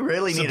 They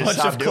really need to bunch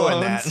stop of doing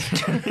clones.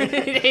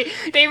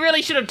 that. they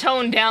really should have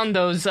toned down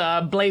those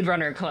Blade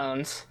Runner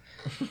clones.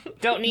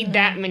 Don't need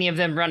that many of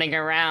them running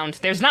around.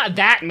 There's not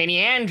that many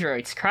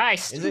androids,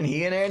 Christ. Isn't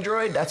he an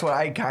android? That's what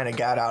I kind of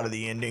got out of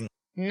the ending.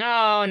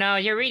 No,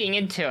 you're reading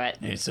into it.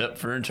 It's up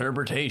for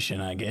interpretation,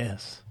 I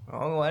guess.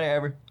 Oh,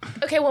 whatever.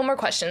 Okay, one more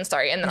question.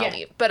 Sorry, and then I'll Yeah.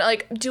 leave. But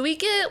like, do we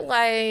get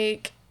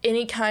like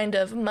any kind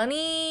of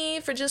money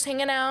for just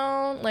hanging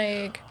out?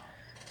 Like,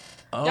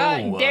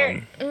 Oh,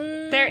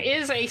 there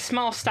is a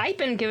small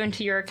stipend given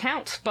to your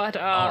accounts, but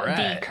All the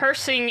right.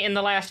 cursing in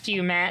the last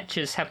few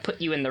matches have put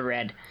you in the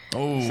red.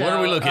 oh, So, what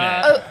are we looking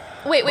at? oh,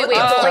 wait. the Like,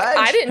 I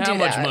fudge? didn't How do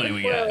much that. money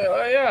we got?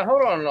 Yeah,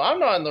 hold on. I'm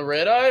not in the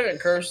red. I haven't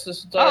cursed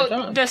this entire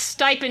time. The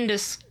stipend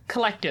is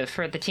collective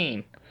for the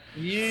team.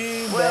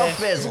 You Well, bet.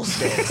 fizzle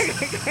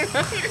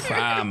sticks.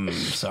 I'm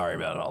sorry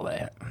about all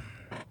that.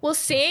 Well,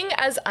 seeing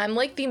as I'm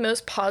like the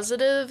most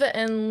positive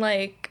and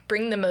like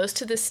bring the most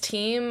to this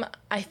team,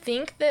 I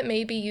think that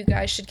maybe you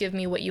guys should give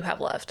me what you have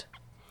left.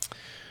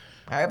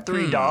 I have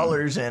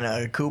 $3 and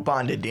a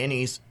coupon to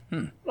Denny's.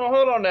 No,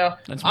 hold on now.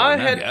 That's more I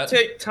than I had got. to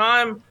take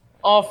time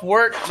off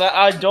work that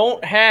I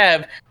don't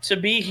have to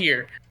be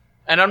here,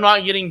 and I'm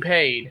not getting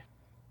paid.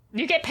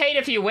 You get paid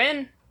if you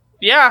win.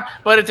 Yeah,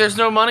 but if there's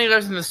no money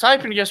left in the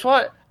stipend, guess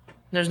what?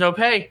 There's no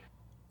pay.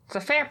 It's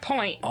a fair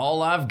point.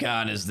 All I've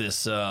got is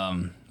this,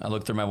 I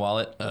looked through my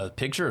wallet, a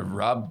picture of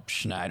Rob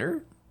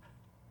Schneider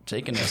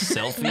taking a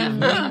selfie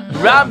of me.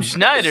 Rob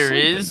Schneider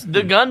is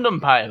the Gundam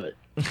pilot.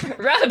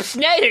 Rob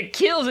Schneider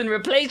kills and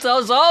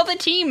replaces all the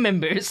team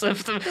members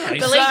of the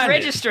late signed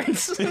it.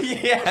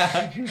 registrants.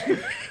 Yeah.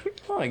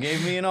 Oh, he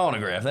gave me an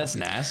autograph. That's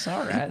nice.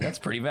 All right, that's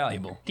pretty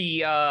valuable.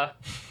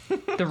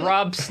 The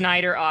Rob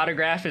Schneider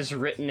autograph is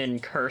written in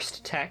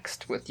cursed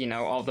text with,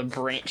 all the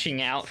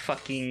branching out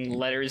fucking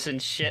letters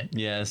and shit.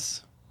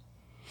 Yes.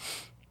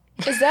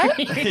 Is that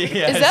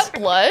Yes. is that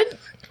blood?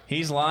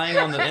 He's lying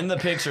in the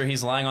picture,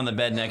 he's lying on the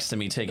bed next to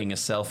me taking a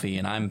selfie,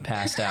 and I'm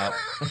passed out.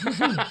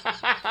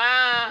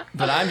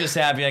 But I'm just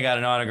happy I got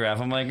an autograph.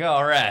 I'm like,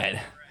 all right.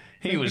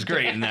 He was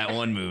great in that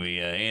one movie,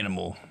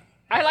 Animal.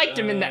 I liked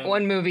him in that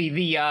one movie,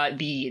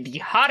 the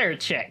hotter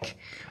chick,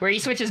 where he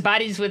switches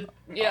bodies with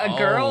a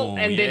girl, Oh,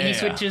 and then he yeah.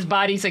 switches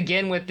bodies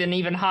again with an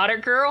even hotter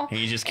girl.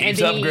 He just And keeps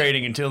then he-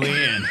 upgrading until the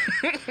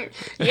end.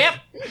 Yep.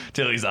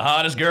 Till he's the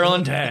hottest girl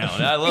in town.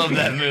 I love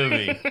that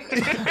movie.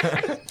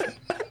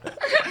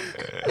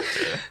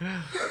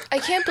 I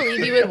can't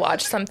believe you would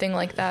watch something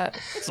like that.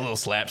 It's a little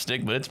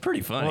slapstick, but it's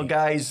pretty funny. Well,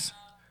 guys,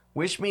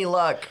 wish me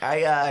luck.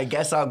 I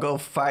guess I'll go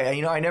fight.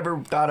 I never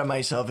thought of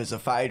myself as a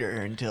fighter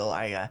until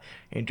I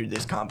entered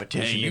this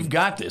competition. Hey, you've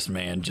got this,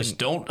 man. Just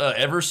don't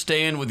ever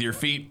stand with your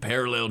feet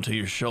parallel to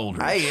your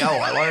shoulders.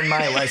 I learned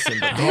my lesson.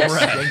 But yes,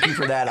 thank you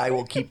for that. I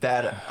will keep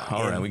that.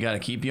 All right, we got to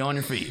keep you on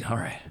your feet. All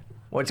right.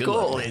 What's Good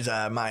cool luck. is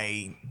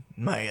my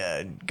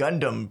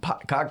Gundam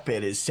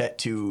cockpit is set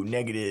to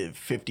negative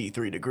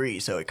 53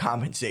 degrees, so it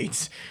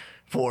compensates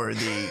for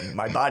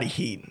my body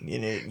heat,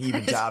 and it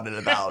evens out at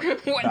about,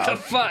 What the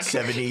fuck?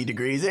 70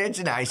 degrees. It's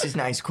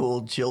nice,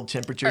 cool, chilled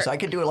temperatures. I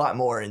could do a lot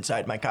more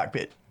inside my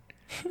cockpit.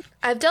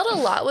 I've dealt a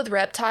lot with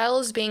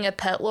reptiles being a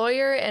pet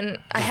lawyer, and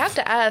I have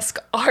to ask,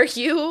 are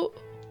you?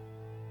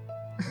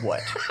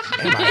 What?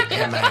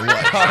 Am I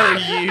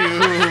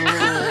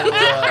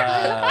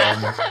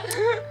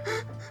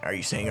what? Are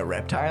you saying a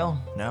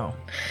reptile? No.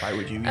 Why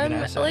would you even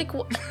ask that? Like,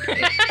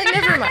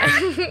 never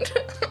mind.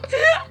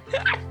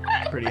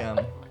 Pretty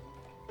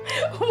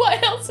Why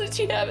else would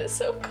you have it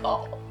so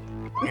called?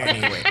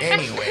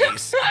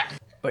 Anyways.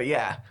 But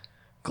yeah,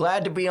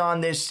 glad to be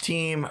on this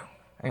team.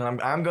 And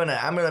I'm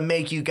gonna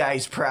make you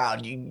guys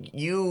proud.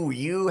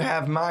 You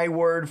have my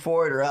word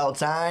for it, or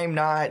else I'm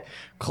not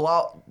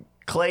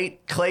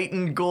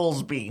Clayton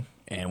Goolsby.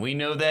 And we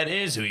know that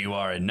is who you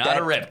are, and not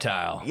a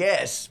reptile.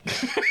 Yes.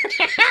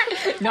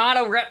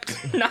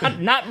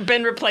 Not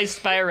been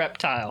replaced by a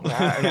reptile.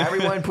 Now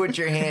everyone, put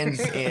your hands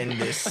in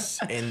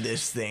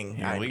this thing.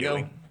 Here I'm we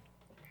doing. go.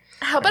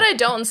 How about I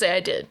don't say I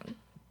did?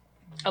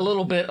 A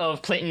little bit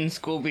of Clayton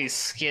Schoolby's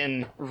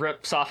skin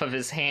rips off of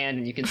his hand,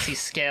 and you can see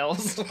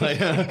scales. Sorry,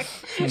 Oh,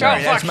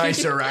 that's fuck. my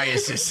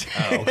psoriasis.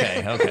 Oh,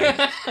 okay.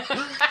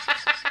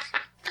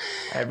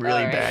 I have really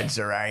All right. bad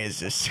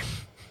psoriasis.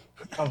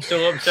 I'm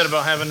still upset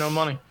about having no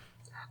money.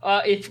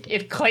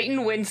 If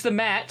Clayton wins the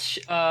match,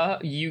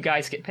 you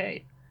guys get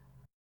paid.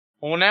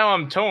 Well, now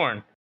I'm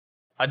torn.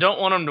 I don't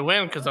want him to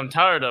win because I'm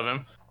tired of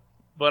him,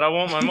 but I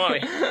want my money.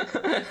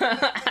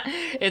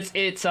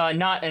 It's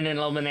not an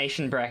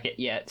elimination bracket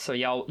yet, so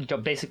y'all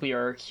basically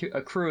are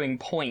accruing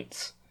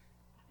points,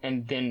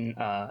 and then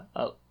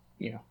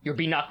you'll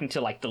be knocked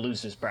into like the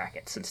losers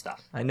brackets and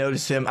stuff. I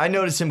noticed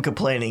him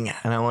complaining,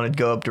 and I wanted to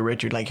go up to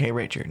Richard like, "Hey,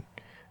 Richard,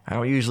 I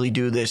don't usually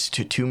do this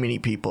to too many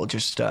people.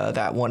 Just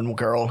that one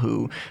girl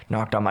who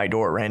knocked on my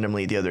door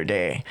randomly the other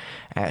day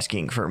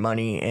asking for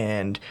money,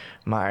 and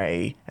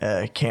my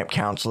camp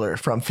counselor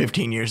from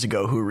 15 years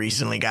ago who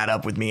recently got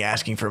up with me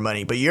asking for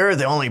money. But you're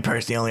the only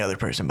other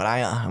person. But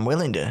I'm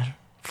willing to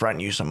front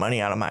you some money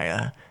out of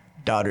my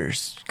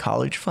daughter's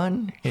college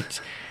fund.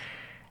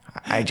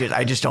 I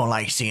just don't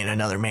like seeing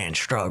another man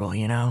struggle,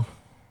 you know?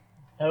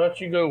 How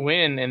about you go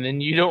win, and then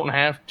you don't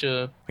have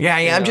to... Yeah,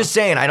 I'm just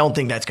saying, I don't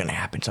think that's going to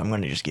happen, so I'm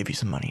going to just give you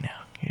some money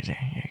now. Here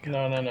you go.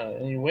 No.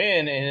 You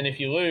win, and then if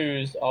you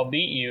lose, I'll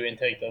beat you and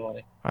take the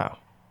money. Oh.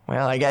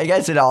 Well, I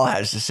guess it all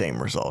has the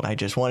same result. I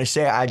just want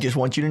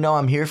you to know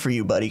I'm here for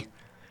you, buddy.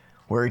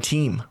 We're a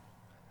team.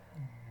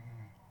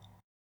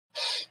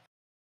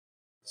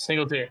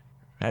 Single tier.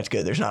 That's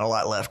good. There's not a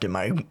lot left in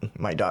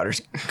my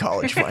daughter's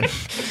college fund.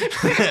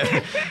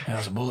 That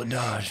was a bullet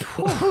dodge.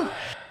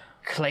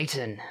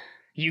 Clayton,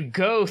 you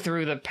go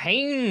through the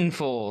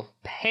painful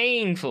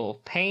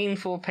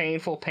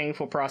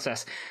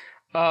process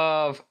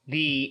of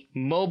the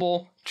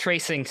mobile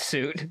tracing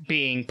suit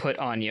being put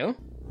on you.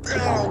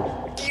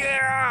 Oh,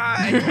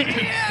 God!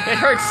 It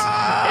hurts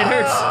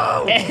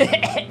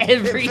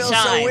every It feels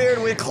time. so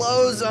weird with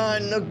clothes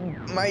on.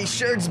 My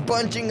shirt's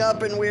bunching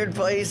up in weird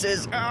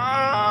places.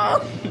 Oh!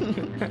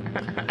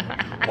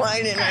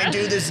 Why didn't I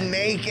do this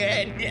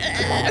naked?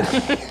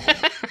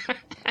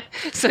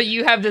 So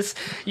you have this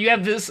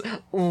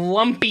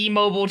lumpy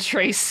mobile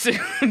trace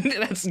suit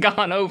that's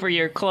gone over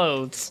your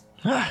clothes.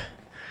 Oh,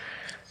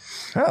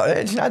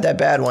 it's not that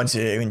bad once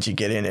you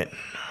get in it.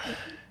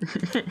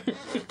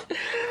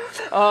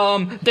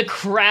 The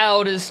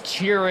crowd is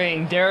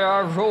cheering. There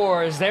are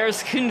roars.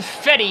 There's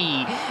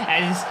confetti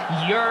as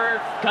your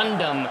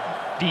Gundam,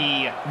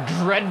 the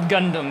Dread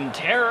Gundam,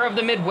 Terror of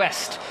the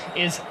Midwest,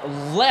 is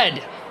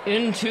led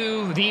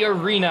into the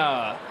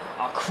arena.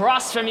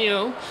 Across from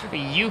you,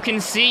 you can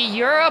see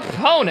your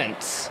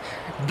opponents,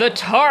 the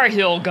Tar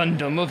Heel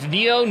Gundam of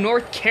Neo,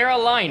 North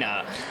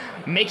Carolina,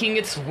 making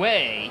its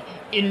way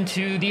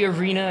into the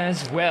arena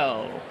as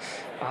well.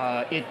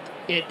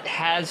 It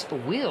has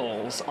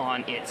wheels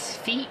on its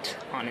feet,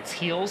 on its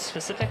heels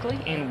specifically,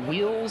 and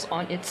wheels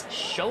on its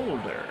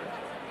shoulder.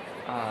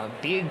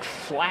 Big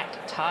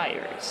flat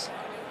tires.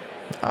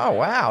 Oh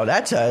wow,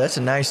 that's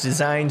a nice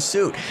design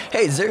suit.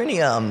 Hey, is there any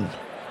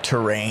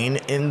terrain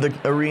in the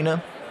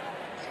arena?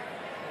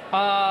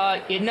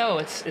 No,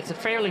 it's a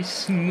fairly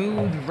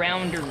smooth,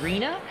 round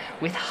arena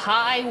with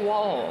high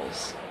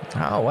walls.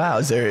 Oh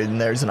wow,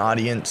 there's an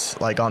audience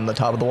like on the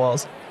top of the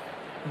walls?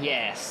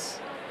 Yes.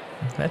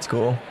 That's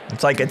cool.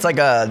 It's like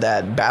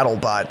that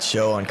BattleBot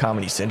show on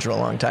Comedy Central a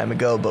long time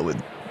ago, but with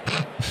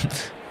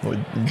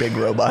big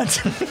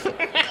robots.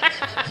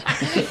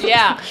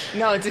 Yeah,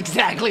 no, it's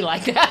exactly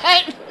like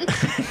that.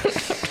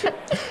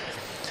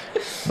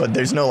 But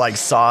there's no like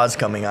saws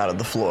coming out of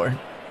the floor.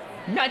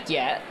 Not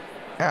yet.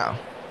 Oh.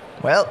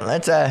 Well,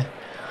 let's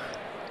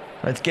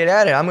get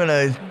at it. I'm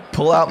gonna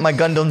pull out my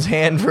Gundam's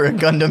hand for a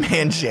Gundam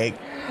handshake.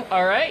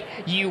 All right,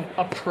 you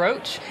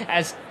approach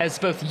as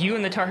both you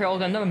and the Tar Heel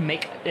Gundam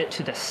make it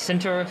to the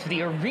center of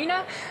the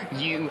arena.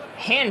 You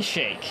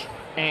handshake,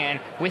 and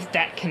with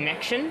that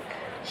connection,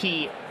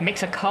 he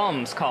makes a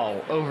comms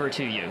call over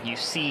to you. You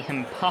see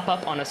him pop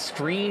up on a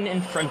screen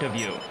in front of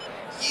you.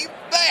 You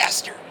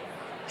bastard!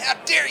 How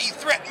dare you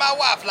threaten my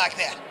wife like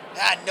that?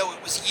 I know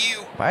it was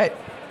you. What?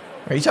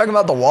 Are you talking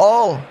about the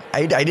wall?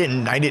 I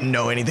didn't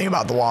know anything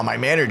about the wall. My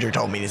manager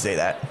told me to say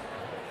that.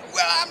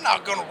 Well, I'm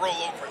not gonna roll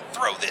over and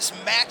throw this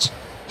match.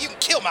 You can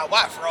kill my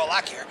wife for all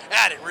I care.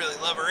 I didn't really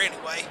love her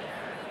anyway.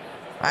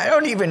 I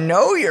don't even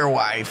know your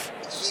wife.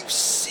 You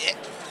sick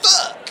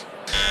fuck.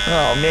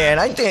 Oh man,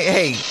 I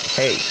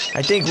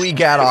think we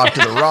got off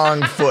to the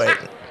wrong foot.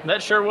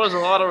 That sure was a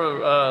lot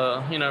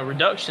of,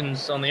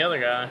 reductions on the other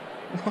guy.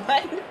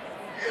 What?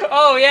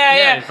 Oh,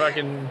 yeah.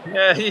 Fucking,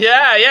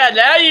 yeah.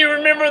 Now you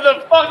remember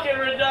the fucking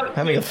reduction.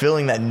 Having a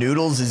feeling that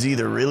Noodles is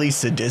either really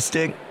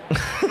sadistic.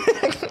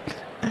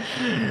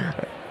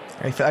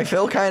 I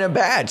feel kind of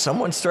bad.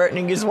 Someone's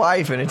threatening his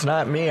wife, and it's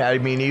not me. I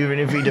mean, even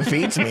if he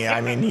defeats me, I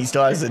mean, he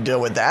still has to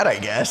deal with that, I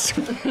guess.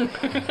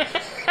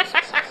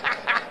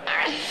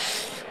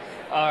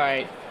 All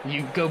right,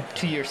 you go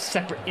to your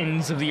separate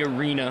ends of the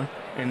arena,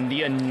 and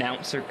the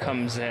announcer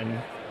comes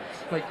in.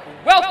 Like,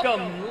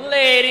 welcome,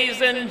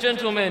 ladies and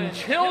gentlemen,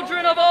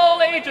 children of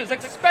all ages,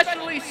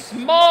 especially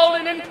small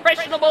and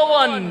impressionable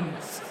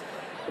ones.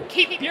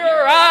 Keep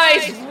your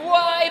eyes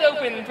wide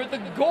open for the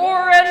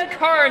gore and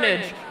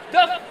carnage,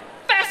 the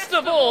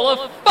festival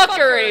of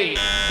fuckery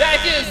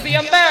that is the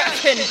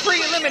American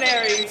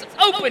Preliminaries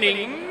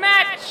opening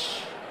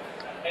match.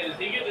 Hey, does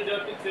he get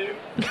deducted too?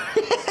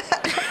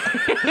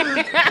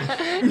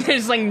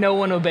 There's like no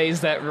one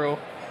obeys that rule.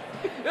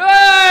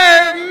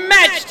 Our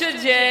match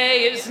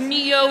today is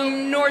Neo,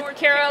 North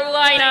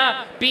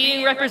Carolina,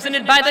 being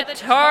represented by the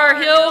Tar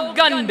Heel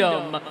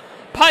Gundam,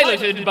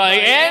 piloted by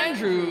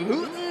Andrew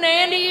Hooten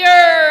and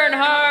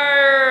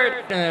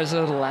Earnhardt. And there's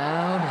a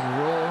loud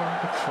roar.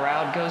 The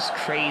crowd goes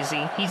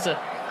crazy. He's a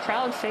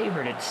crowd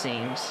favorite, it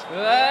seems.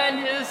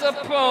 And his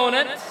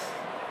opponent,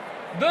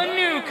 the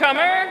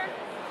newcomer,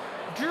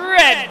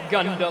 Dread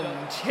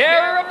Gundam,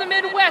 Terror of the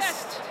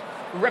Midwest,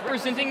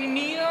 representing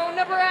Neo,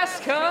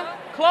 Nebraska,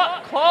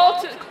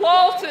 Clawton,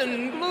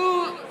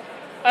 Blue.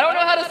 I don't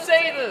know how to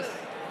say this.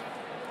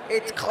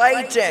 It's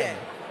Clayton.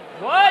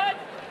 What?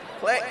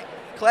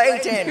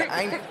 Clayton.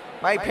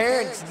 My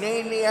parents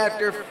named me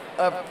after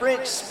a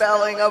French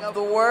spelling of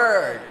the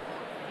word.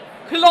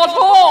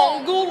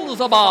 Cloton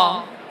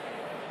Goulzaba.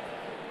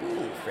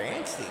 Ooh,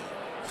 fancy.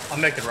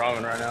 I'm making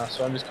ramen right now,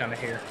 so I'm just kind of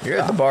here. You're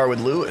at the bar with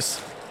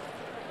Lewis.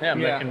 Yeah, I'm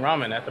Yeah. making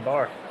ramen at the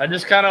bar. I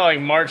just kind of like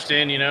marched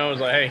in, you know, was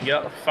like, hey, get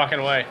out the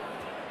fucking way.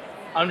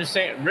 I'm just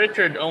saying,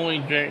 Richard only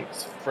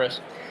drinks fresh.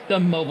 The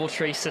mobile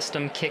tray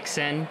system kicks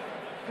in.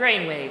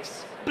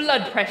 Brainwaves,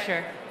 blood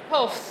pressure,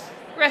 pulse,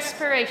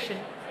 respiration,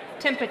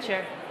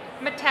 temperature,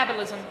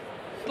 metabolism,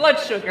 blood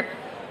sugar.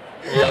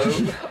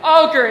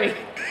 Augury.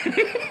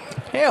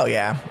 Hell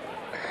yeah.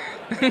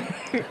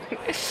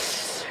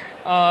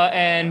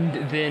 And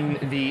then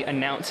the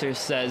announcer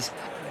says,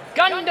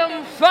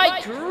 Gundam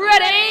fight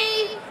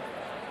ready!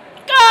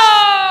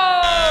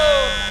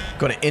 Go!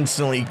 Gonna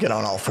instantly get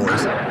on all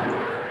fours.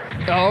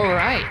 All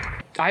right.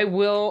 I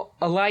will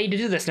allow you to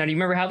do this. Now, do you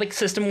remember how the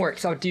system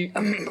works? I'll do...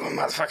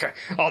 motherfucker.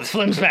 Oh, the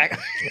flim's back.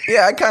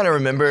 Yeah, I kind of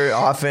remember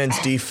offense,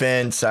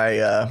 defense.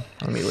 Let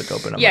me look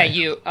open up. Yeah,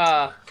 you,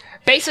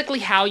 basically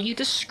how you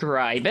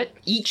describe it,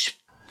 each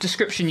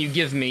description you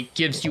give me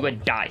gives you a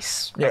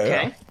dice, Yeah, okay?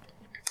 yeah.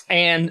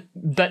 And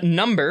the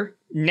number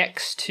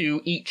next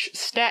to each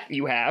stat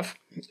you have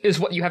is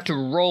what you have to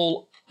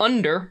roll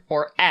under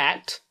or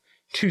at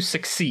to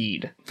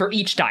succeed for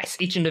each dice,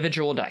 each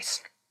individual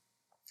dice.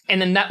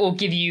 And then that will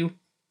give you,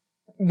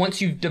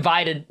 once you've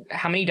divided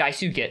how many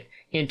dice you get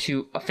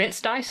into offense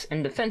dice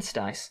and defense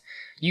dice,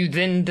 you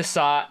then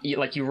decide,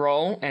 you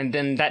roll, and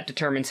then that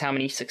determines how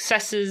many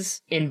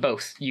successes in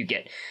both you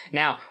get.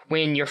 Now,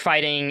 when you're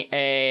fighting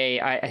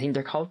I think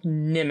they're called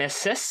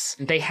Nemesis,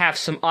 they have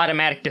some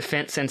automatic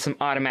defense and some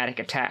automatic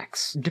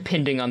attacks,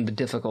 depending on the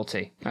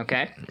difficulty,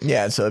 okay?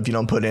 Yeah, so if you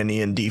don't put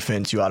any in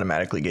defense, you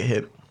automatically get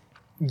hit.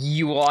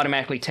 You will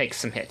automatically take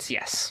some hits,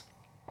 yes.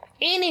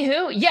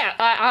 Anywho, yeah,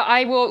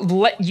 I will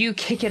let you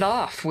kick it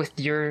off with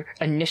your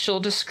initial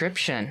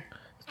description.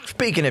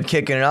 Speaking of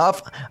kicking it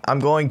off, I'm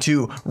going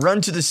to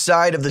run to the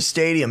side of the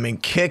stadium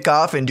and kick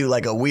off and do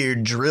like a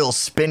weird drill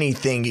spinny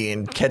thingy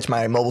and catch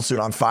my mobile suit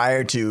on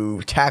fire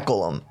to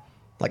tackle them.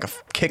 Like a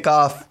kick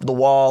off the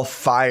wall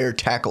fire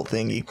tackle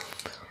thingy.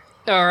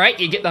 All right,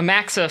 you get the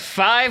max of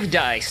 5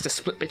 dice to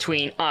split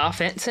between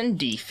offense and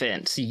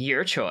defense.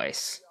 Your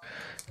choice.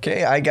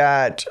 Okay, I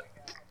got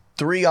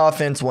 3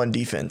 offense, 1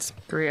 defense.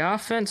 3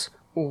 offense,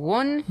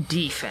 1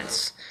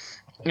 defense.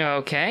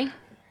 Okay.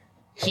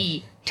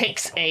 He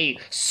takes a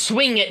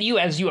swing at you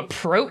as you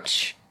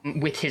approach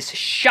with his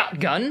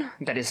shotgun.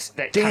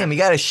 Damn, you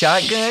got a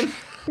shotgun?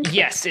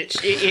 Yes, it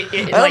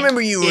I remember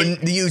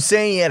you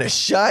saying you had a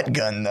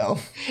shotgun though.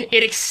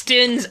 It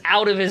extends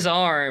out of his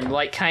arm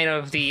like kind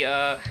of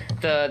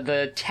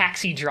the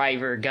taxi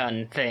driver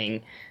gun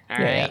thing. All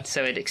right, Yeah.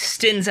 so it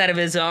extends out of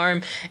his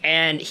arm,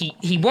 and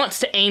he wants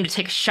to aim to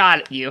take a shot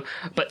at you,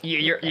 but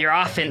your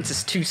offense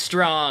is too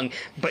strong.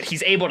 But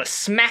he's able to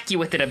smack you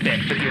with it a bit,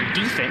 but your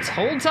defense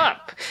holds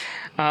up.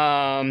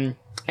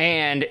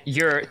 And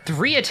your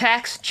 3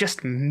 attacks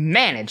just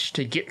manage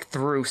to get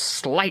through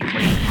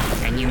slightly,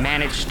 and you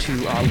manage to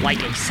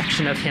light a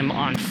section of him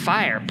on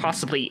fire,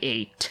 possibly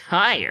a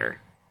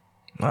tire.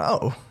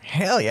 Oh,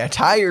 hell yeah.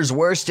 Tire's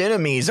worst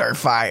enemies are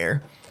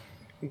fire.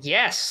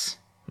 Yes,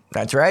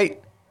 That's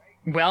right.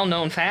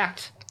 well-known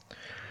fact.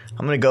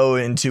 I'm going to go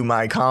into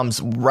my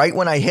comms right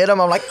when I hit him.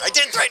 I'm like, I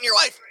didn't threaten your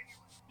wife.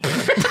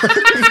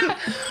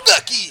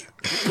 Fuck you.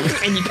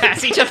 And you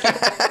pass each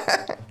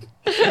other.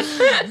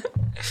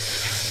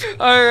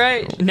 All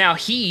right. Now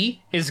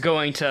he is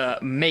going to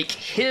make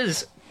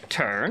his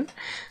turn.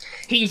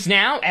 He's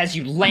now, as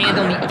you land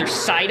on the other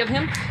side of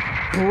him,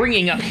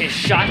 bringing up his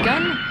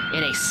shotgun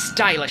in a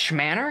stylish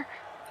manner.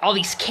 All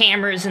these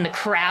cameras in the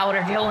crowd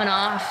are going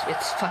off.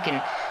 It's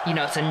fucking,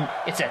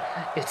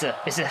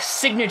 it's a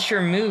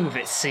signature move,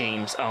 it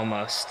seems,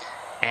 almost.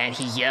 And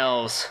he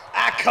yells,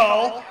 I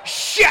call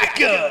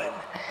shotgun.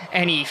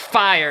 and he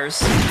fires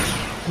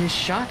his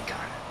shotgun.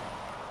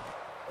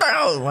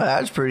 Oh, well,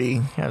 that was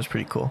pretty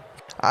cool.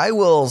 I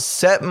will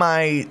set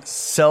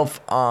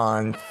myself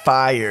on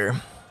fire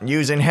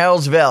using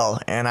Hell's Bell,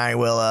 and I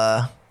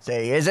will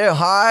say, is it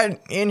hot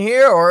in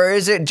here, or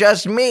is it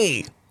just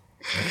me?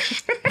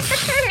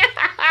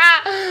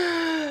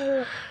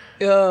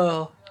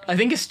 Oh, I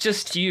think it's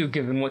just you,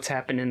 given what's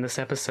happened in this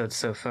episode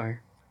so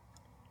far.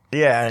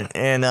 Yeah,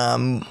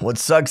 and what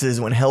sucks is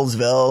when Hell's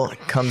Bell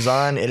comes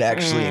on, it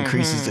actually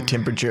increases the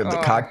temperature of the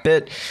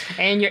cockpit.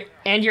 And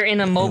you're in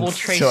a mobile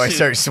trace. So I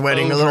start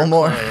sweating a little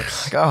more.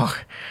 overclothes.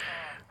 Like,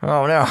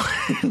 oh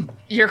no.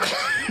 You're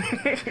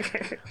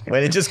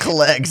When it just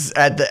collects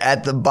at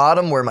the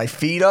bottom where my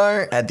feet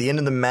are, at the end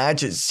of the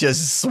match, it's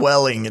just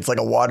swelling. It's like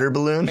a water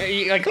balloon.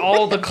 like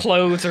all the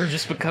clothes are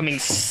just becoming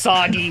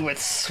soggy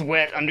with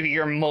sweat under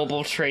your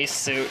mobile trace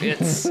suit.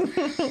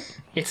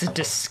 It's a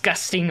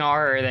disgusting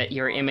horror that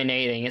you're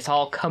emanating. It's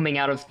all coming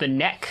out of the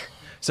neck.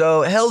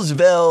 So Hell's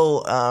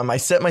Bell, I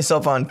set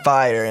myself on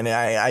fire, and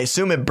I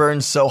assume it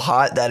burns so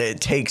hot that it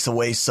takes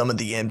away some of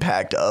the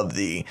impact of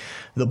the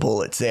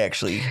bullets. They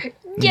actually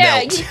Yeah,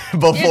 melt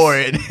before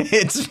it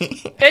hits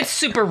me. It's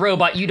super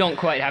robot. You don't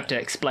quite have to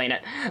explain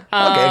it.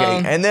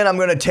 Okay. And then I'm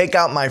going to take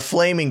out my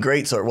flaming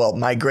greatsword. Well,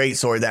 my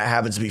greatsword that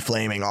happens to be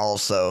flaming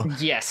also.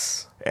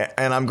 Yes.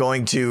 And I'm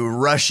going to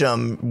rush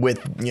him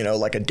with,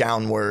 like a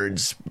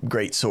downwards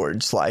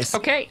greatsword slice.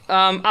 Okay.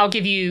 I'll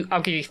give you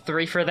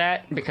 3 for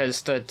that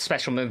because the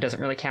special move doesn't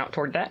really count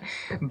toward that.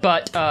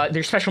 But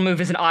their special move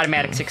is an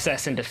automatic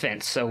success in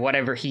defense. So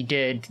whatever he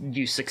did,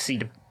 you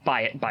succeed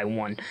by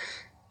 1.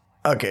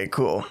 Okay,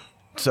 cool.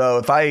 So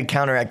if I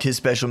counteract his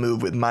special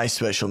move with my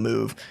special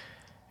move,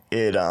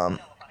 it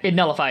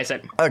nullifies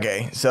it.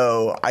 Okay,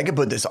 so I could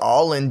put this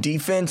all in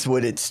defense.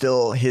 Would it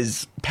still,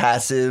 his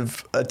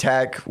passive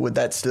attack, would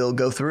that still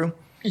go through?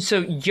 So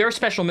your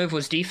special move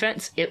was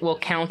defense. It will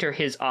counter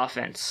his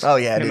offense. Oh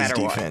yeah, no it is matter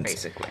defense. what,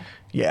 basically.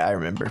 Yeah, I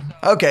remember.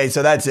 Okay,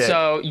 so that's it.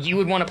 So you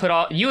would want to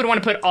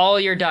put all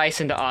your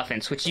dice into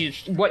offense, which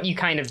is what you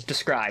kind of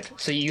described.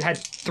 So you had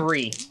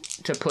 3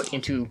 to put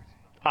into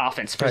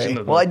offense,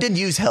 presumably. Right. Well, I did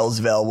use Hell's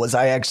Veil. Was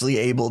I actually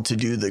able to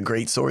do the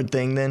greatsword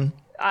thing then?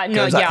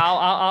 No,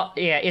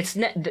 yeah, it's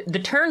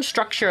the turn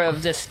structure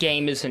of this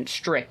game isn't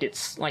strict.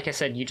 It's like I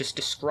said, you just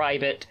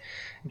describe it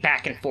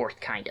back and forth,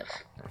 kind of.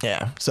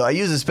 Yeah. So I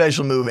used a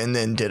special move and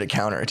then did a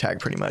counterattack,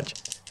 pretty much.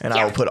 And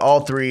Yeah. I will put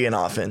all 3 in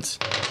offense.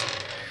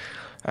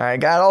 I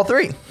got all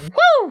 3.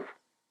 Woo!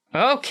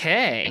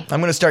 Okay.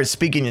 I'm gonna start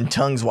speaking in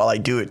tongues while I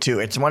do it too.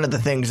 It's one of the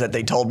things that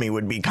they told me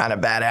would be kind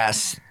of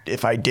badass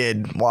if I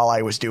did while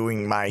I was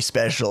doing my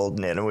special,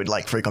 and it would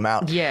like freak them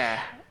out.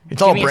 Yeah. It's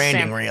all Give me a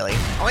branding, sample. really.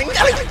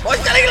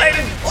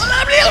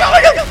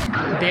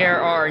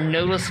 There are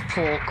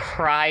noticeable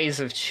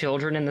cries of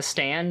children in the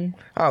stand.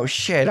 Oh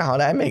shit! Oh,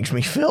 that makes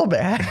me feel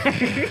bad.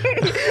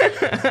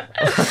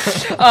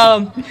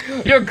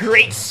 Your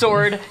great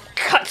sword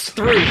cuts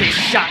through his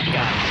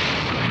shotgun.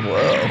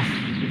 Whoa.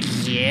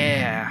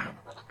 Yeah.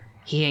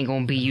 He ain't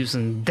gonna be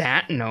using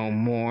that no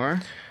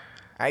more.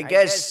 I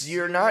guess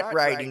you're not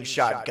riding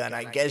shotgun.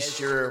 I guess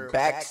you're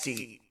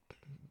backseat,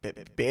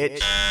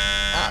 bitch.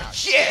 Oh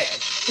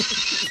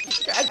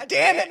shit! God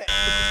damn it!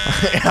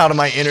 Out of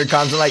my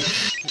intercoms, I'm like,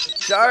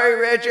 sorry,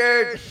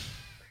 Richard.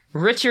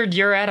 Richard,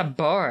 you're at a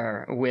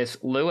bar with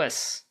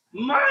Lewis.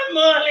 My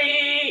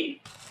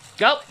money!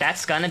 Oh,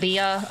 that's gonna be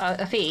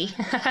a fee.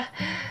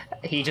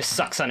 He just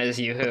sucks on his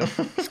yoo-hoo.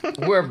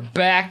 We're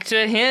back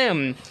to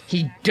him.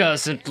 He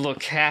doesn't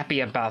look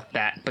happy about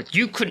that, but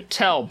you couldn't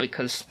tell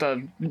because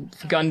the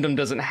Gundam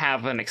doesn't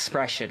have an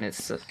expression.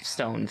 It's a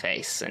stone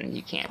face, and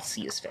you can't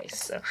see his face.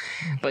 So,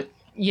 but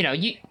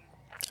you.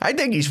 I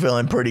think he's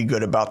feeling pretty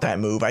good about that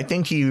move. I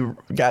think he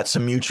got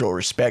some mutual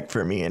respect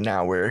for me, and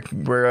now we're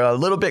a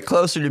little bit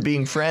closer to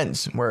being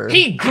friends.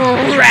 He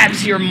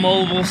grabs your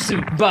mobile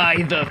suit by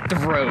the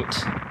throat.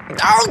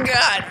 Oh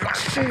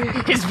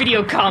God! His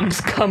video comms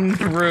come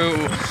through.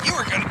 You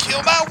were gonna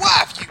kill my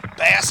wife, you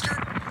bastard.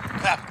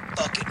 I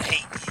fucking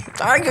hate you.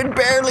 I could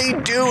barely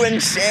do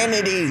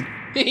insanity.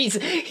 He's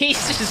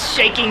just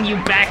shaking you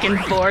back and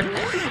forth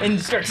and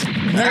starts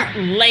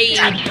laying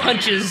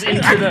punches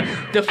into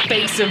the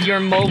face of your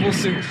mobile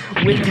suit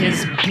with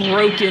his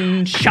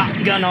broken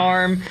shotgun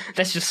arm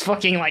that's just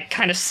fucking like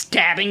kind of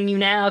stabbing you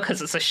now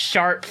because it's a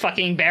sharp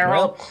fucking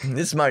barrel. Well,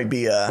 this might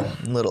be a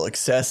little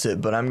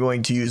excessive, but I'm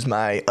going to use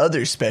my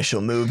other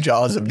special move,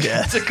 Jaws of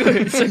Death.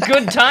 It's a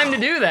good time to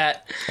do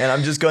that. And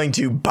I'm just going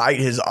to bite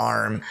his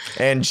arm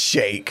and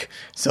shake.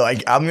 So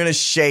I'm going to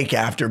shake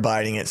after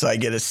biting it so I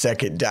get a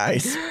second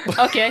dice.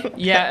 Okay,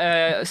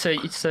 yeah, so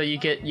you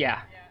get,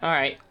 yeah,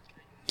 alright.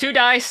 2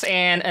 dice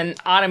and an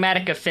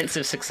automatic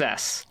offensive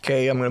success.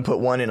 Okay, I'm going to put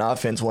 1 in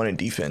offense, 1 in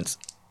defense.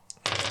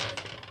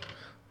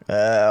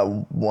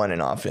 1 in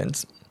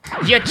offense.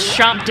 You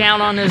chomp down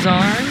on his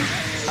arm.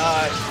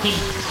 He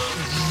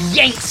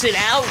yanks it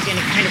out and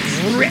it kind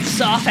of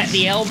rips off at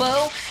the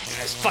elbow.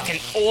 There's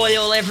fucking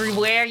oil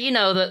everywhere. You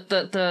know,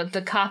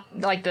 the cop,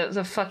 like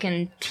the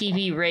fucking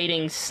TV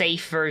rating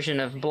safe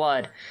version of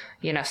blood.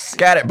 You know,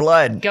 Got it,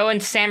 blood.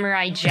 going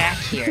Samurai Jack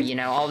here, you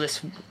know, all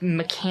this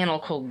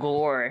mechanical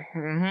gore.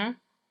 Mm-hmm.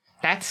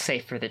 That's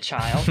safe for the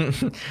child.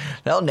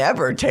 They'll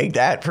never take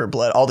that for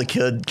blood. All the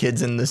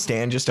kids in the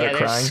stand just start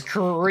They're crying.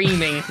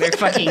 screaming. They're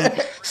fucking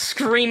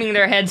screaming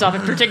their heads off,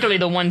 and particularly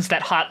the ones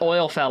that hot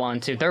oil fell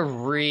onto. They're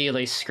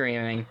really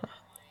screaming.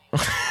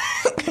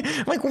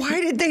 Like,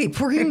 why did they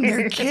bring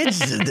their kids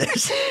to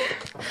this?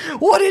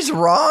 What is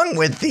wrong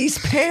with these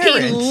parents?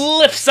 He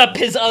lifts up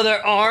his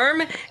other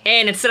arm,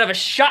 and instead of a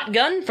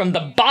shotgun from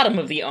the bottom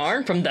of the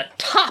arm, from the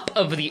top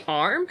of the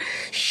arm,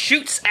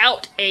 shoots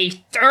out a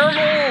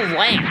thermal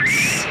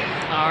lance.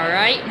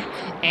 Alright?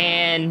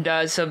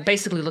 And so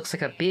basically looks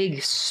like a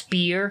big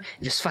spear.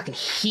 It just fucking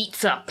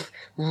heats up.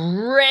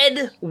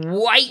 Red,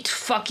 white,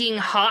 fucking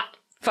hot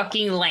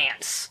fucking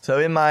lance. So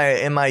in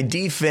my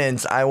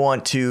defense, I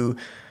want to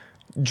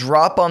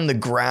drop on the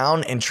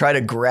ground and try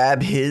to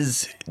grab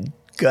his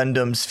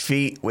Gundam's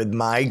feet with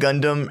my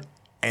Gundam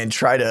and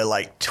try to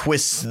like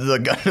twist the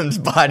Gundam's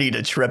body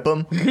to trip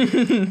him.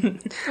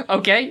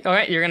 Okay,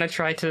 alright, you're gonna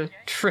try to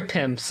trip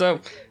him.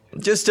 So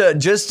Just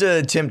to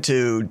attempt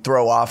to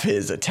throw off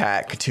his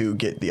attack to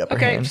get the upper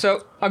Okay, hand.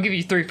 so I'll give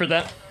you 3 for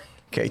that.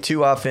 Okay,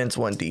 2 offense,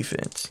 1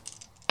 defense.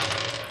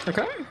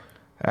 Okay.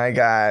 I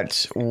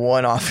got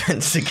 1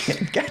 offense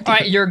again. God All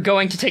right, you're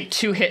going to take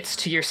 2 hits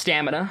to your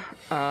stamina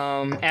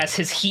as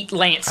his heat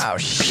lance Oh,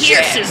 shit.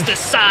 pierces the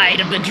side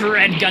of the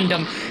Dread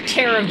Gundam,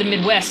 Terror of the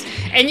Midwest,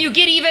 and you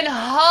get even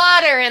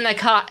hotter in the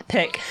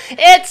cockpit.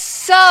 It's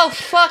so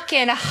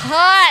fucking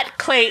hot,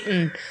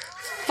 Clayton.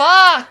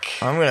 Fuck.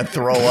 I'm gonna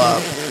throw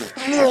up.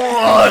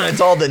 It's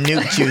all the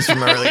nuke juice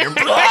from earlier.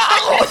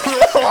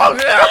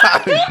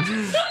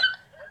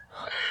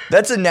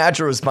 That's a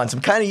natural response.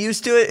 I'm kind of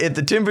used to it. If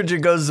the temperature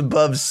goes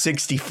above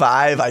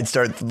 65, I'd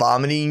start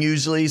vomiting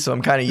usually, so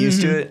I'm kind of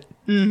used to it.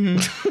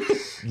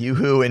 Mm-hmm.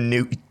 Yoo-hoo and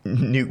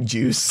nuke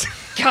juice.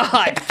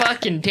 God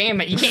fucking damn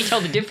it. You can't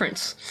tell the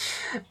difference.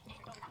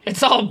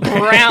 It's all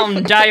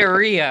brown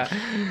diarrhea.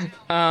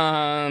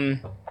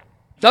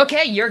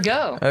 Okay, your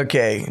go.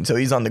 Okay, so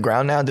he's on the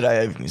ground now. Did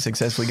I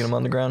successfully get him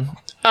on the ground?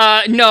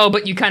 No,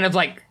 but you kind of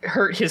like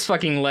hurt his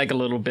fucking leg a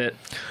little bit.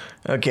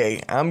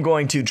 Okay, I'm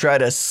going to try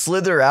to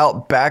slither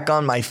out back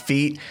on my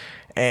feet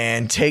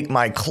and take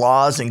my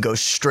claws and go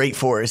straight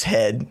for his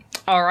head.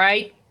 All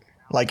right.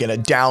 Like in a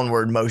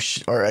downward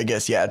motion, or I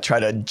guess, yeah, try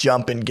to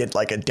jump and get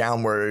like a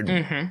downward.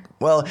 Mm-hmm.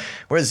 Well,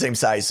 we're the same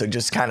size, so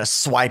just kind of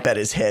swipe at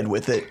his head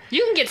with it.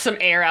 You can get some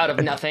air out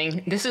of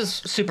nothing. This is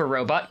Super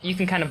Robot. You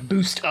can kind of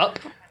boost up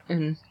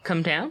and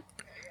come down.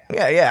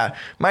 Yeah.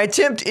 My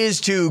attempt is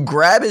to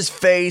grab his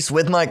face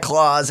with my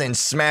claws and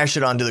smash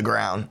it onto the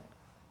ground.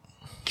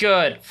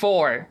 Good.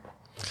 4.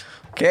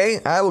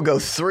 Okay, I will go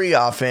 3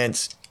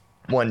 offense,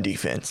 1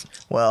 defense.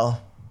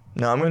 Well,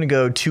 no, I'm going to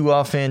go 2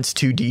 offense,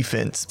 2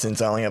 defense,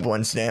 since I only have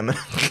 1 stamina.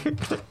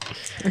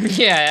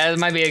 Yeah, that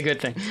might be a good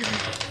thing.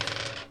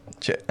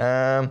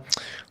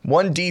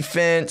 1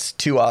 defense,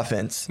 2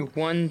 offense.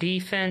 1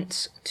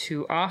 defense,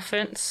 2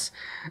 offense.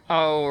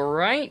 All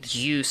right.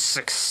 You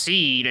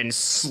succeed in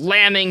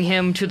slamming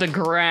him to the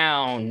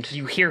ground.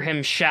 You hear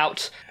him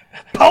shout,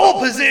 Pole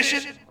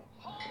position!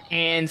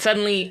 and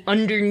suddenly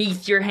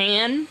underneath your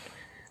hand,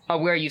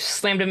 where you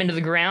slammed him into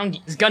the ground,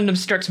 his Gundam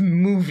starts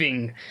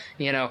moving,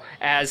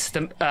 as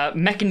the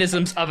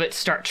mechanisms of it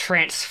start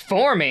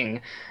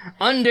transforming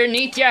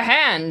underneath your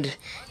hand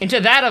into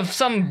that of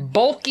some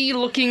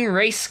bulky-looking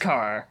race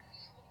car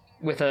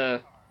with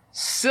a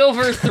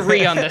silver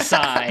 3 on the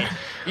side.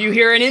 You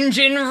hear an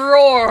engine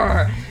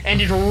roar,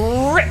 and it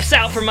rips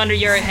out from under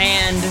your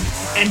hand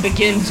and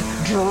begins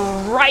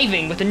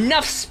driving with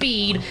enough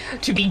speed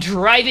to be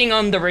driving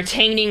on the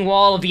retaining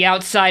wall of the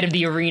outside of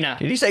the arena.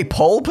 Did he say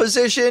pole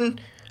position?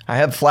 I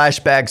have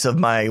flashbacks of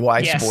my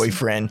wife's Yes.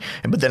 boyfriend,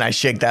 but then I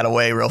shake that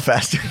away real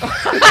fast. Hey,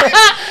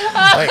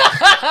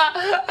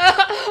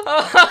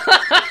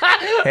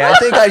 I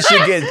think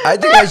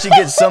I should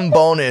get some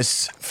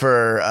bonus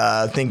for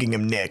thinking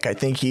of Nick. I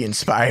think he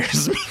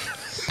inspires me.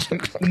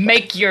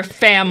 Make your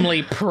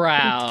family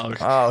proud.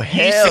 Oh,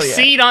 hell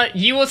yeah.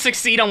 You will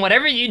succeed on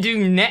whatever you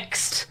do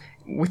next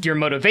with your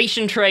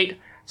motivation trait,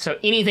 so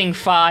anything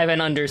 5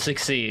 and under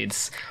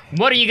succeeds.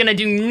 What are you gonna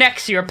do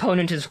next? Your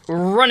opponent is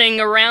running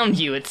around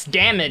you. It's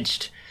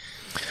damaged.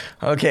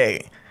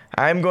 Okay,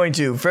 I'm going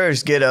to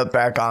first get up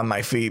back on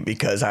my feet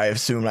because I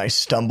assume I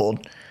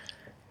stumbled.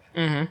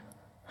 Mm-hmm.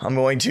 I'm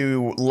going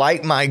to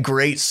light my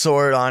great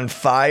sword on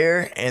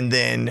fire, and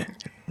then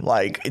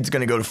it's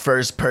going to go to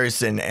first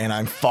person, and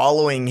I'm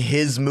following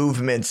his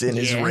movements in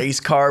his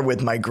race car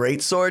with my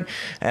greatsword,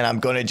 and I'm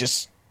going to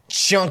just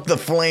chunk the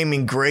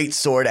flaming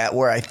greatsword at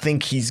where I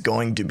think he's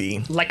going to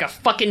be. Like a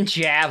fucking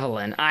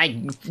javelin.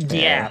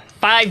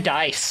 5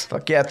 dice.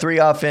 Fuck yeah, 3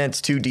 offense,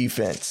 2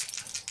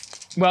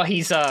 defense. Well,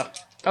 he's,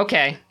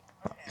 okay.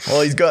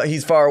 Well,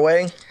 he's far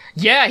away.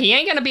 Yeah, he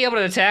ain't gonna be able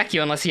to attack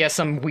you unless he has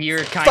some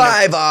weird kind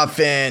 5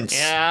 offense.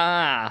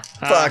 Yeah.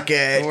 Fuck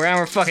it.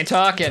 We're fucking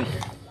talking.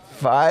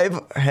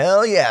 5?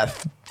 Hell yeah.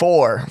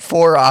 4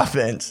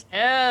 offense.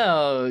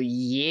 Oh,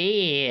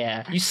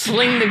 yeah. You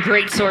sling the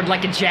greatsword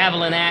like a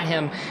javelin at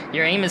him.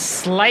 Your aim is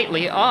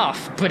slightly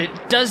off, but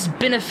it does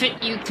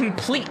benefit you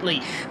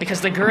completely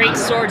because the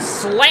greatsword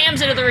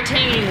slams into the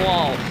retaining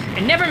wall.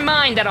 And never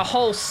mind that a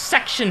whole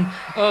section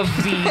of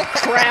the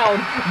crowd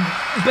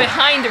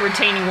behind the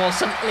retaining wall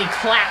suddenly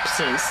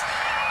collapses.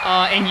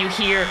 And you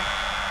hear,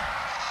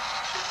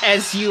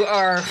 as you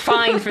are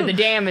fined for the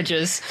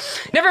damages.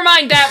 Never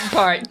mind that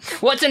part.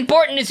 What's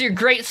important is your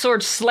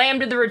greatsword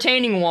slammed to the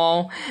retaining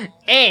wall,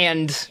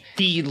 and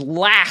the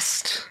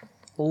last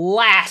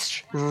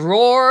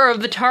roar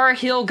of the Tar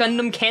Heel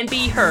Gundam can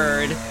be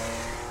heard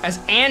as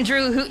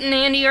Andrew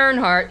Hootenandy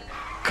Earnhardt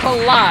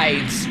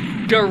collides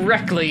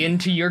directly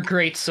into your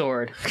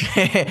greatsword.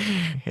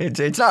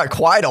 It's not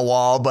quite a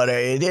wall, but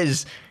it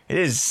is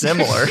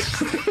similar.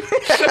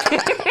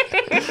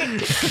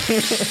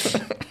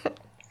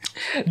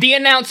 The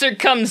announcer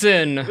comes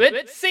in.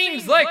 It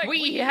seems like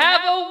we have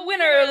a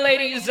winner,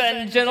 ladies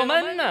and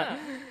gentlemen.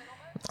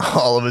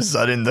 All of a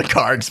sudden, the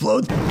car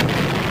explodes.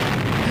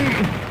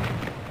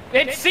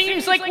 It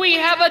seems like we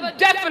have a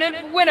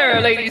definite winner,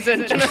 ladies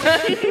and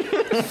gentlemen.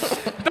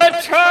 The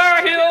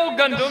Tar Heel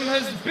Gundam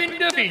has been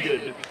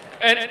defeated,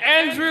 and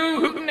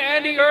Andrew Hooten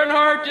Andy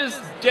Earnhardt is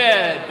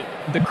dead.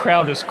 The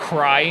crowd is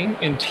crying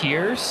in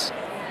tears.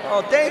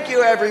 Oh, thank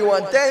you,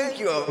 everyone. Thank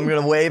you. I'm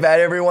gonna wave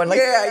at everyone like,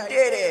 yeah, I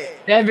did it.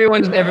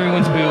 Everyone's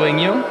booing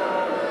you.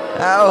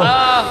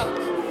 Ow.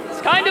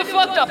 It's kind of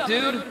fucked up,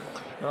 dude.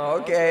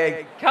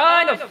 Okay.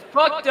 Kind of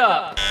fucked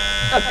up.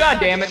 Oh, God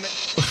damn it.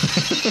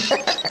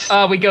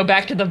 We go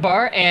back to the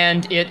bar,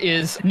 and it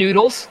is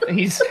Noodles.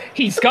 He's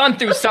gone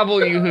through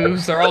several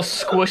yoo-hoos. They're all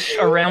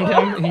squished around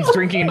him, and he's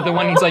drinking into the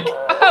one. He's like,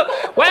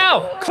 oh,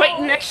 wow,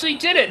 Clayton actually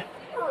did it.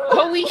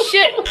 Holy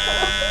shit.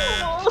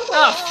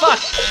 Oh, fuck.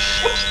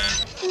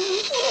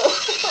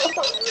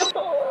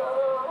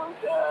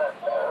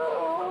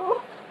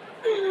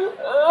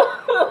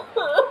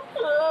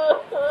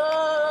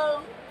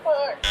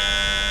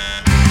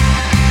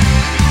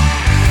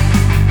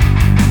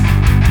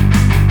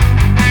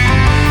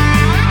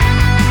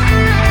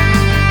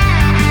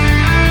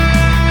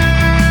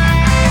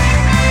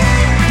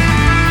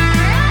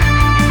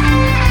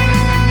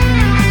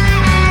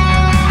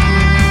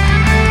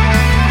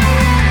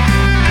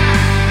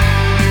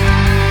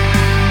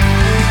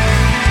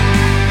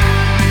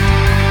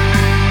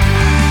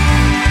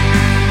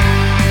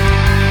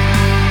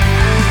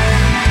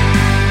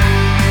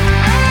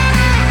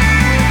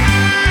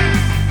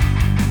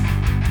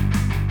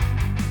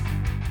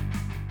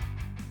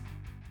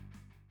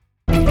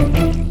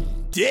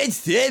 That's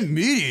that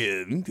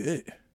medium. Good.